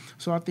therapy.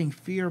 So I think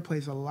fear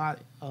plays a lot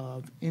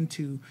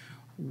into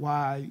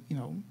why,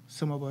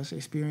 some of us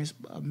experience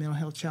mental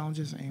health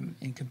challenges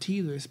and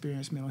continue to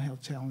experience mental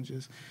health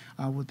challenges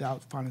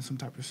without finding some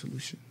type of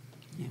solution.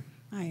 Yeah,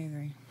 I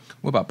agree.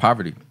 What about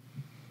poverty?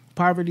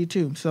 Poverty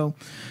too. So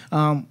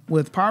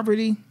with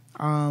poverty,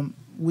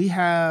 we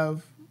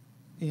have,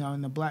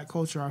 in the Black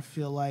culture, I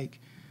feel like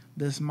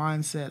this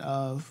mindset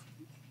of,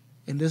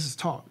 and this is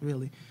taught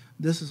really,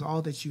 this is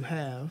all that you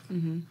have.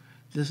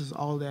 This is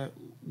all that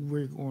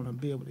we're going to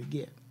be able to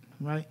get,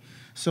 right?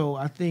 So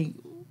I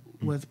think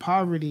with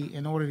poverty,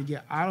 in order to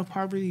get out of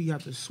poverty, you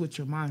have to switch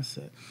your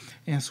mindset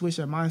and switch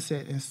that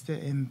mindset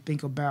and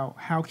think about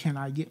how can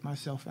I get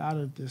myself out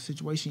of the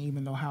situation,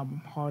 even though how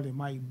hard it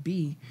might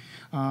be.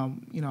 I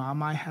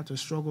might have to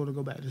struggle to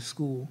go back to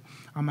school.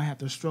 I might have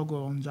to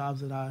struggle on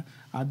jobs that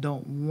I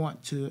don't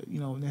want to,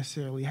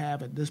 necessarily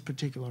have at this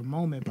particular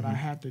moment, but I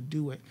have to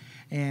do it.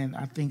 And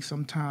I think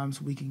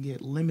sometimes we can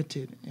get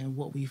limited in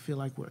what we feel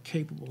like we're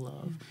capable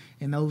of,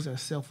 and those are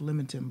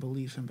self-limiting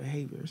beliefs and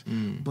behaviors.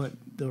 But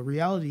the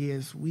reality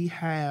is we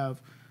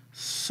have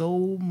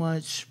so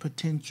much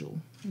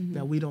potential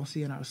that we don't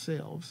see in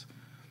ourselves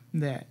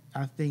that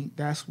I think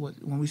that's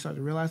when we start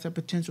to realize that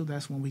potential,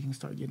 that's when we can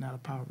start getting out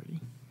of poverty.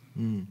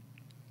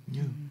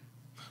 Yeah.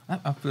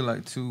 I feel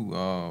like,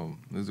 too,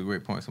 this is a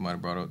great point somebody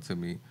brought up to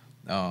me.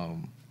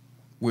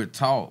 We're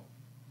taught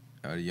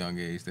at a young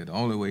age that the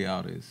only way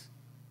out is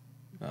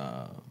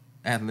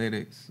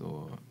athletics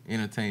or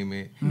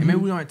entertainment. And maybe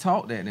we aren't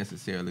taught that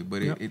necessarily,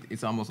 but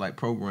it's almost like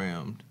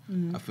programmed,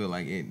 I feel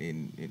like,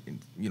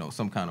 in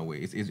some kind of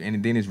way.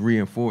 And then it's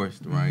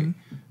reinforced, right?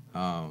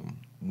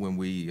 When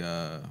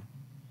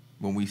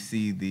we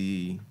see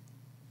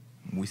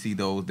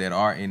those that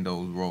are in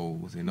those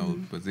roles, in those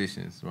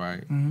positions,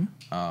 right?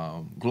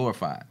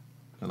 Glorified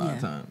a lot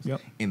of times.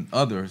 And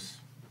others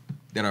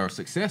that are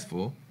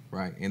successful,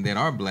 right, and that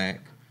are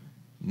Black,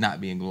 not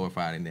being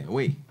glorified in that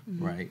way,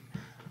 right?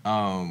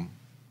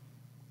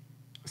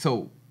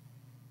 So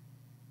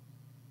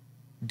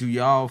do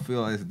y'all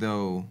feel as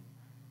though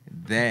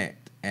that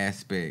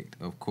aspect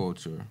of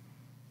culture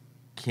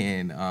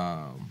can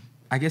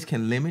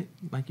limit,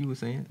 like you were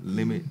saying,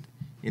 limit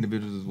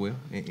individuals as well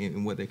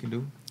and what they can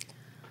do?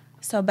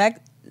 So I'm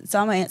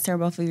gonna answer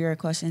both of your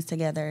questions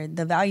together.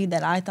 The value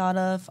that I thought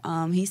of,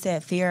 he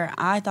said fear.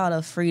 I thought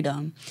of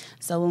freedom.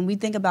 So when we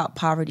think about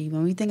poverty,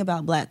 when we think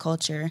about Black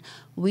culture,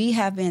 we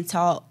have been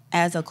taught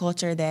as a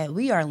culture that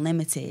we are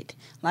limited.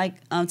 Like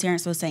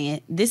Terance was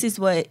saying, this is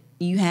what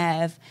you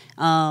have.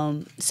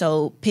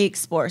 So pick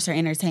sports or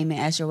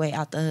entertainment as your way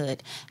out the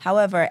hood.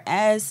 However,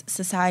 as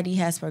society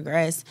has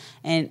progressed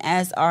and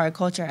as our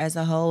culture as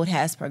a whole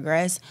has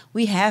progressed,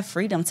 we have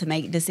freedom to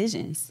make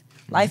decisions.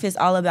 Life is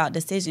all about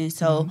decisions.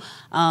 So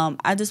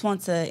I just want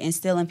to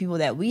instill in people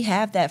that we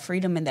have that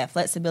freedom and that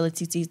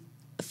flexibility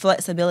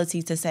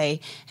to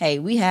say, hey,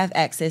 we have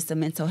access to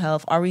mental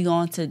health. Are we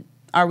going to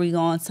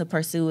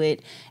pursue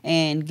it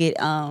and get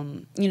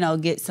some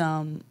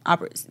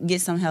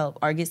help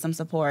or get some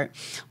support?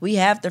 We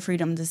have the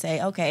freedom to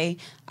say, okay,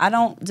 I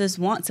don't just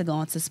want to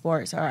go into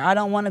sports, or I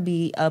don't want to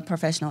be a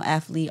professional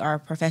athlete or a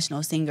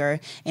professional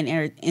singer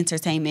in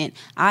entertainment.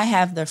 I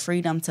have the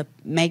freedom to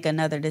make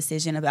another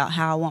decision about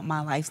how I want my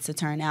life to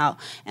turn out.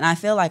 And I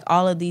feel like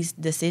all of these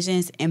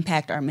decisions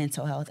impact our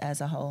mental health as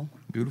a whole.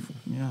 Beautiful.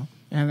 Yeah.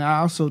 And I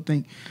also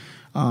think,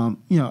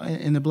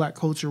 in the Black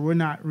culture, we're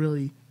not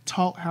really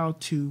taught how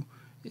to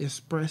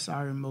express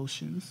our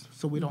emotions.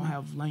 So we don't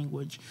have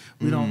language.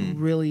 We don't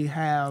really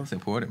have... It's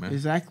important, man.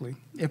 Exactly.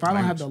 If I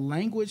don't have the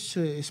language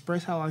to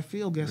express how I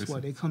feel, guess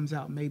what? It comes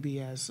out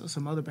maybe as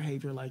some other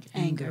behavior like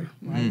anger,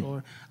 right?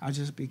 Or I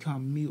just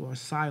become mute or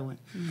silent.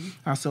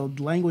 So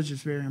language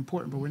is very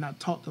important, but we're not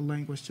taught the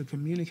language to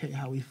communicate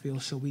how we feel,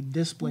 so we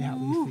display how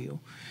we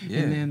feel. Yeah.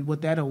 And then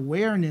with that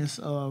awareness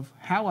of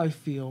how I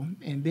feel,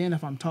 and then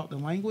if I'm taught the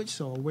language,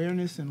 so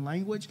awareness and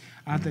language,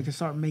 I think I can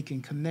start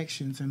making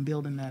connections and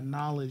building that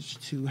knowledge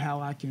to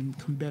how I can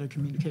better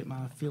communicate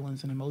my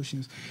feelings and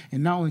emotions,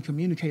 and not only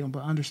communicate them,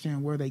 but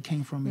understand where they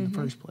came from in the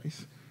first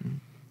place.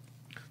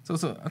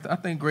 So I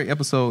think great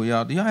episode,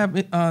 y'all. Do y'all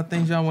have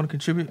things y'all want to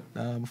contribute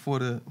before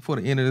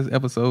the end of this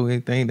episode?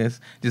 Anything that's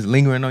just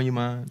lingering on your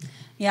mind?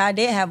 Yeah, I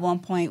did have one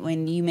point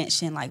when you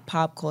mentioned like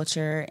pop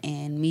culture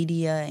and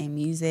media and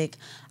music.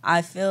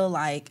 I feel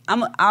like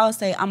I'll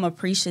say I'm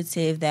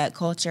appreciative that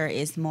culture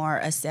is more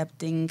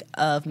accepting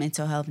of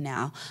mental health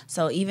now.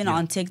 So even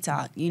on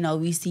TikTok,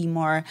 we see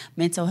more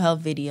mental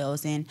health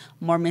videos and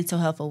more mental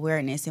health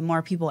awareness and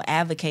more people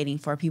advocating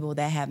for people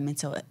that have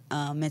mental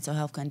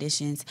health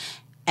conditions.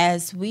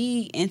 As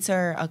we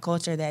enter a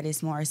culture that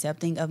is more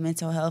accepting of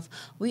mental health,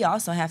 we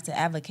also have to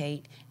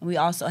advocate. We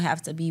also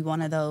have to be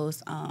one of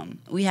those.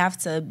 We have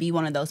to be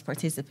one of those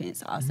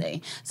participants, I'll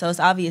say. So it's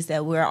obvious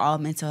that we're all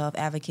mental health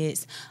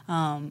advocates.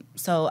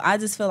 So I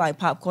just feel like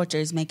pop culture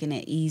is making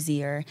it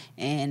easier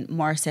and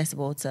more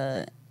accessible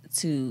to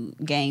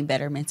gain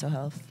better mental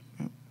health.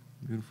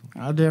 Beautiful.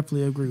 I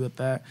definitely agree with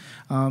that.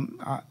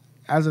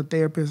 As a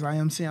therapist, I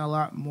am seeing a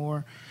lot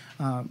more,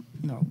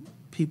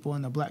 people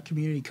in the Black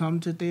community come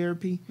to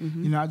therapy.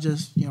 Not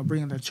just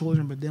bringing their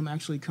children, but them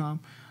actually come.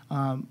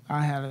 I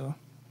had a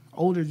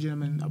older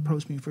gentleman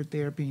approach me for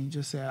therapy and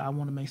just said, I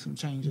want to make some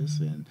changes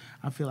and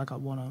I feel like I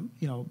want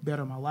to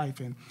better my life.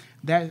 And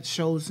that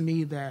shows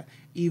me that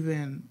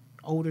even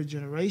older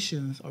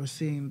generations are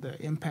seeing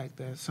the impact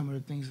that some of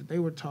the things that they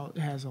were taught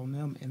has on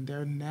them, and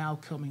they're now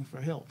coming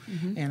for help.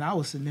 And I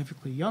was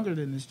significantly younger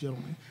than this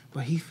gentleman,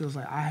 but he feels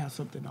like I have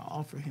something to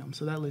offer him.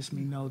 So that lets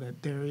me know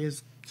that there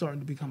is starting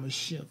to become a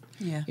shift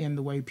in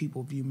the way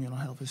people view mental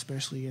health,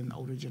 especially in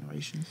older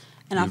generations.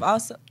 And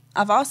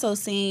I've also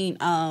seen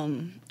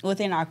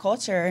within our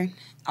culture,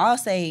 I'll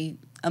say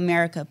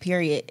America,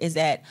 period, is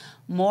that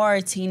more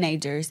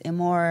teenagers and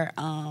more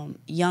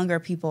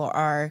younger people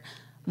are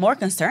more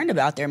concerned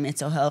about their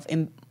mental health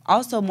and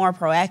also more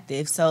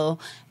proactive. So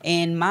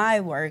in my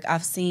work,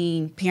 I've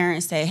seen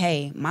parents say,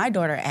 hey, my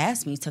daughter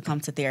asked me to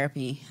come to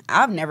therapy.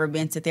 I've never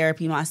been to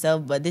therapy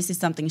myself, but this is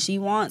something she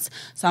wants,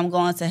 so I'm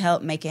going to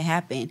help make it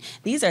happen.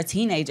 These are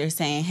teenagers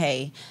saying,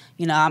 hey,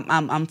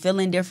 I'm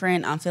feeling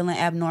different. I'm feeling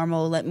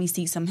abnormal. Let me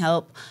seek some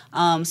help.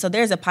 So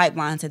there's a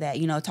pipeline to that,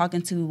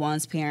 talking to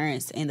one's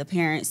parents and the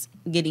parents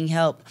getting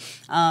help.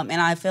 And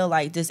I feel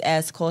like just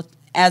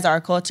as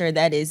our culture,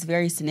 that is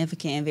very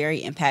significant and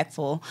very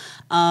impactful.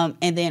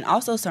 And then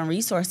also some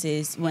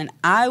resources. When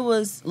I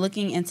was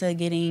looking into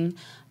getting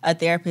a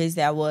therapist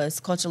that was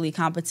culturally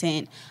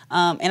competent,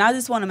 and I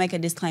just want to make a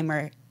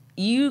disclaimer,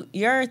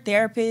 your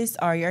therapist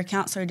or your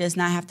counselor does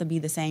not have to be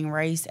the same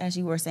race, as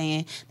you were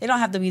saying. They don't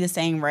have to be the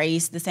same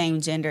race, the same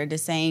gender, the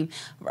same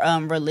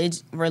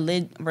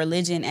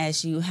religion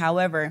as you.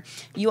 However,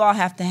 you all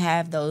have to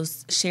have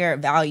those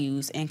shared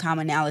values and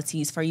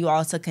commonalities for you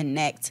all to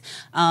connect.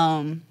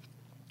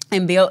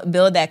 And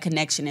build that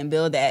connection and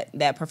build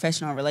that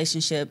professional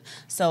relationship.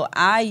 So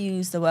I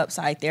use the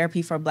website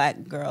Therapy for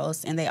Black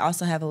Girls, and they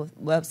also have a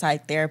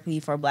website Therapy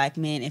for Black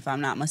Men, if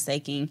I'm not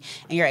mistaken.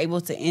 And you're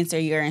able to enter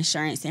your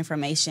insurance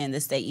information,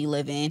 the state you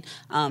live in,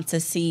 to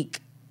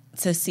seek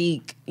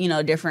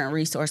different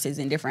resources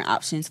and different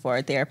options for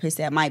a therapist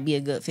that might be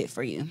a good fit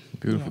for you.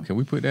 Beautiful. Yeah. Can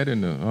we put that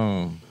in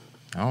the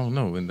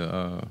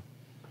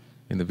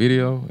in the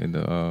video, in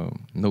the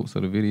notes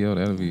of the video?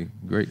 That'll be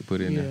great to put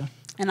in there.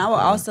 And I will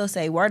also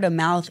say word of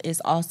mouth is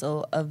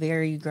also a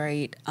very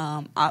great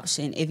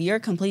option. If you're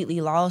completely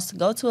lost,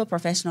 go to a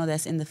professional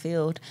that's in the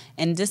field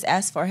and just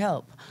ask for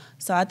help.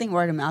 So I think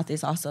word of mouth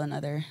is also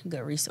another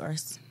good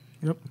resource.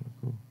 Yep.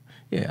 Cool.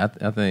 Yeah,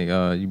 I think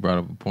you brought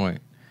up a point,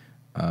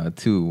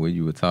 too, where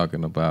you were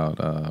talking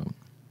about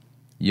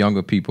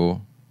younger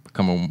people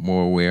becoming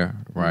more aware,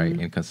 right,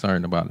 and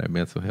concerned about their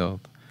mental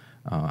health.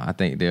 I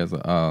think there's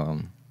a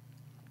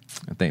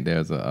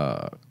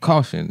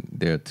caution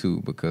there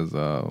too, because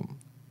I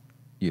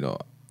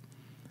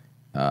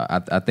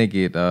think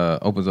it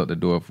opens up the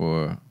door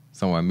for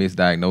someone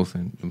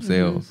misdiagnosing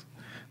themselves.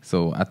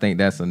 So I think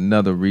that's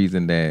another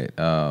reason that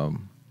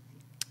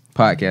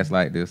podcasts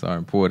like this are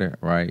important,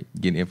 right?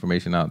 Getting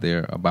information out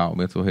there about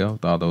mental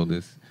health. Although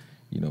this,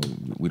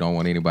 we don't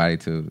want anybody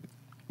to,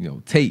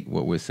 take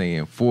what we're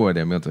saying for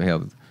their mental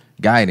health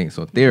guidance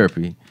or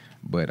therapy,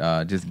 but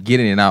just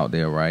getting it out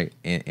there, right?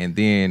 And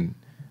then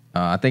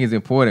I think it's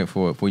important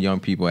for young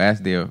people, as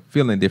they're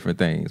feeling different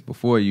things,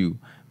 before you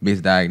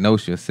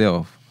misdiagnose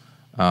yourself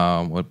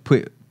or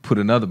put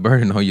another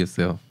burden on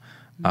yourself,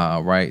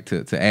 right?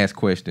 To ask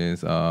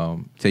questions,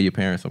 tell your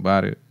parents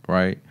about it,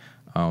 right?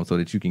 So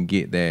that you can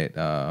get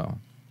that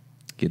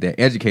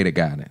educated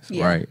guidance,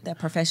 right? That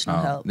professional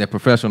help. That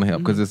professional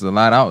help, because there's a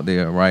lot out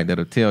there, right?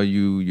 That'll tell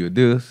you you're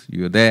this,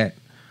 you're that.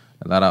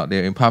 A lot out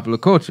there in popular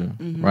culture,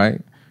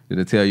 right?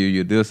 That'll tell you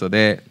you're this or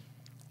that.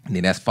 And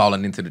then that's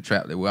falling into the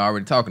trap that we're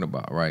already talking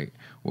about, right?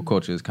 Where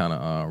culture is kind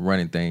of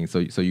running things. So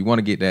you want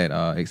to get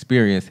that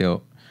experienced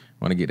help,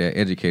 want to get that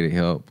educated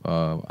help.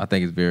 I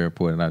think it's very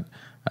important.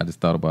 I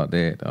just thought about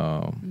that.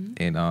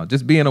 And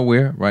just being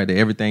aware, right, that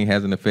everything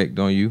has an effect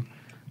on you.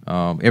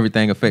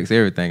 Everything affects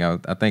everything. I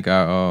think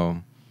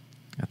Curvin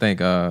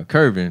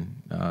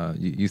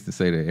used to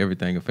say that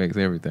everything affects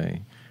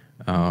everything.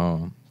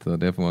 So I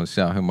definitely want to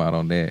shout him out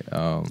on that.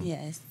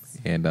 Yes.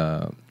 And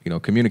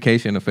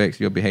communication affects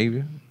your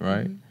behavior,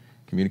 right?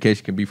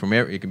 Communication can be from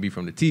it can be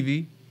from the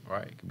TV,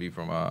 right? It can be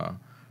from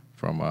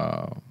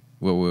what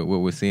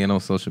we're seeing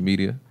on social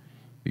media,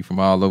 be from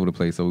all over the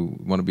place. So we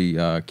want to be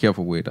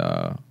careful with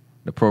the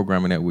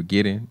programming that we're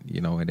getting,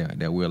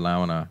 and that we're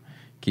allowing our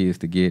kids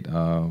to get.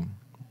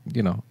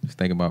 Just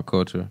thinking about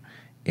culture,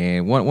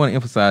 and want to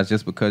emphasize,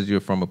 just because you're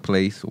from a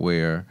place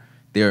where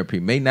therapy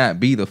may not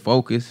be the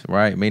focus,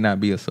 right? May not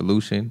be a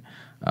solution.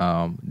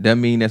 Doesn't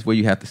mean that's where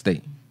you have to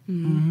stay,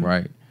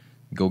 right?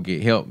 Go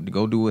get help.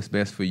 Go do what's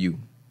best for you,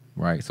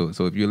 right? So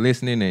if you're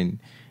listening and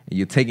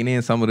you're taking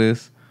in some of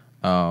this,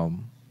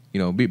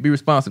 be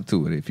responsive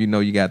to it. If you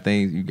know you got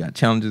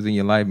challenges in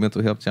your life,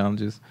 mental health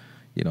challenges,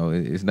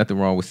 it's nothing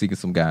wrong with seeking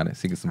some guidance,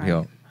 seeking some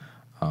help.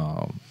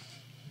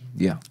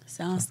 Yeah.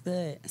 Sounds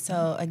good.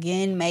 So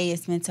again, May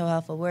is Mental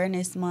Health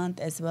Awareness Month,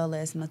 as well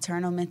as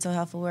Maternal Mental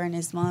Health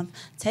Awareness Month.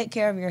 Take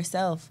care of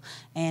yourself,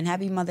 and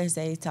happy Mother's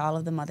Day to all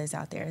of the mothers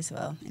out there as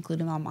well,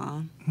 including my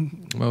mom.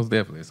 Most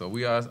definitely. So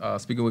we are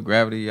Speaking with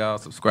Gravity. Y'all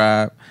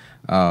subscribe.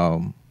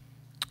 You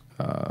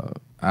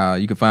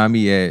can find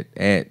me at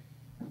I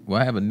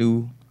have a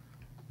new,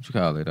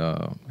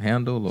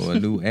 handle or a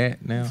new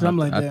 @. Now Something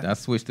like that. I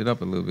switched it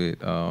up a little bit.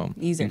 You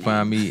Username. can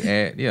find me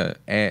at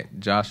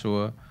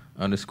Joshua_be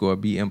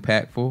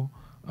impactful.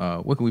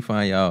 Where can we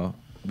find y'all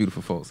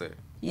beautiful folks at?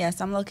 Yes,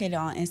 I'm located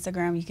on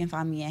Instagram. You can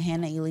find me at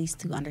Hannah Elise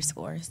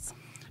 2_.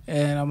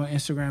 And I'm on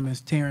Instagram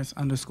as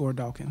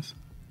Terance_Dawkins.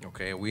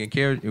 Okay, we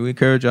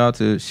encourage y'all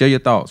to share your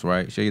thoughts,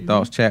 right? Share your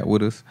thoughts, chat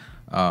with us,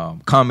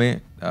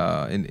 comment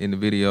in the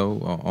video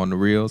on the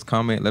reels.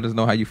 Comment, let us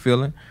know how you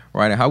feeling,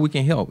 right, and how we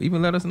can help.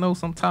 Even let us know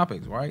some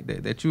topics, right,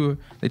 that you're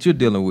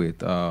dealing with,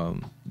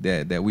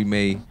 that we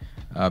may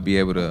be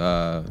able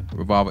to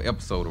revolve an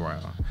episode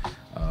around.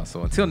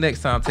 So until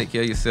next time, take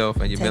care of yourself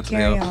and your mental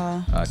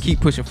health. Keep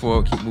pushing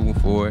forward, keep moving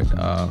forward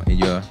in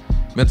your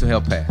mental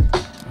health path.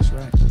 That's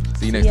right.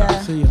 See you next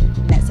time. See ya.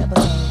 Next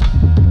episode.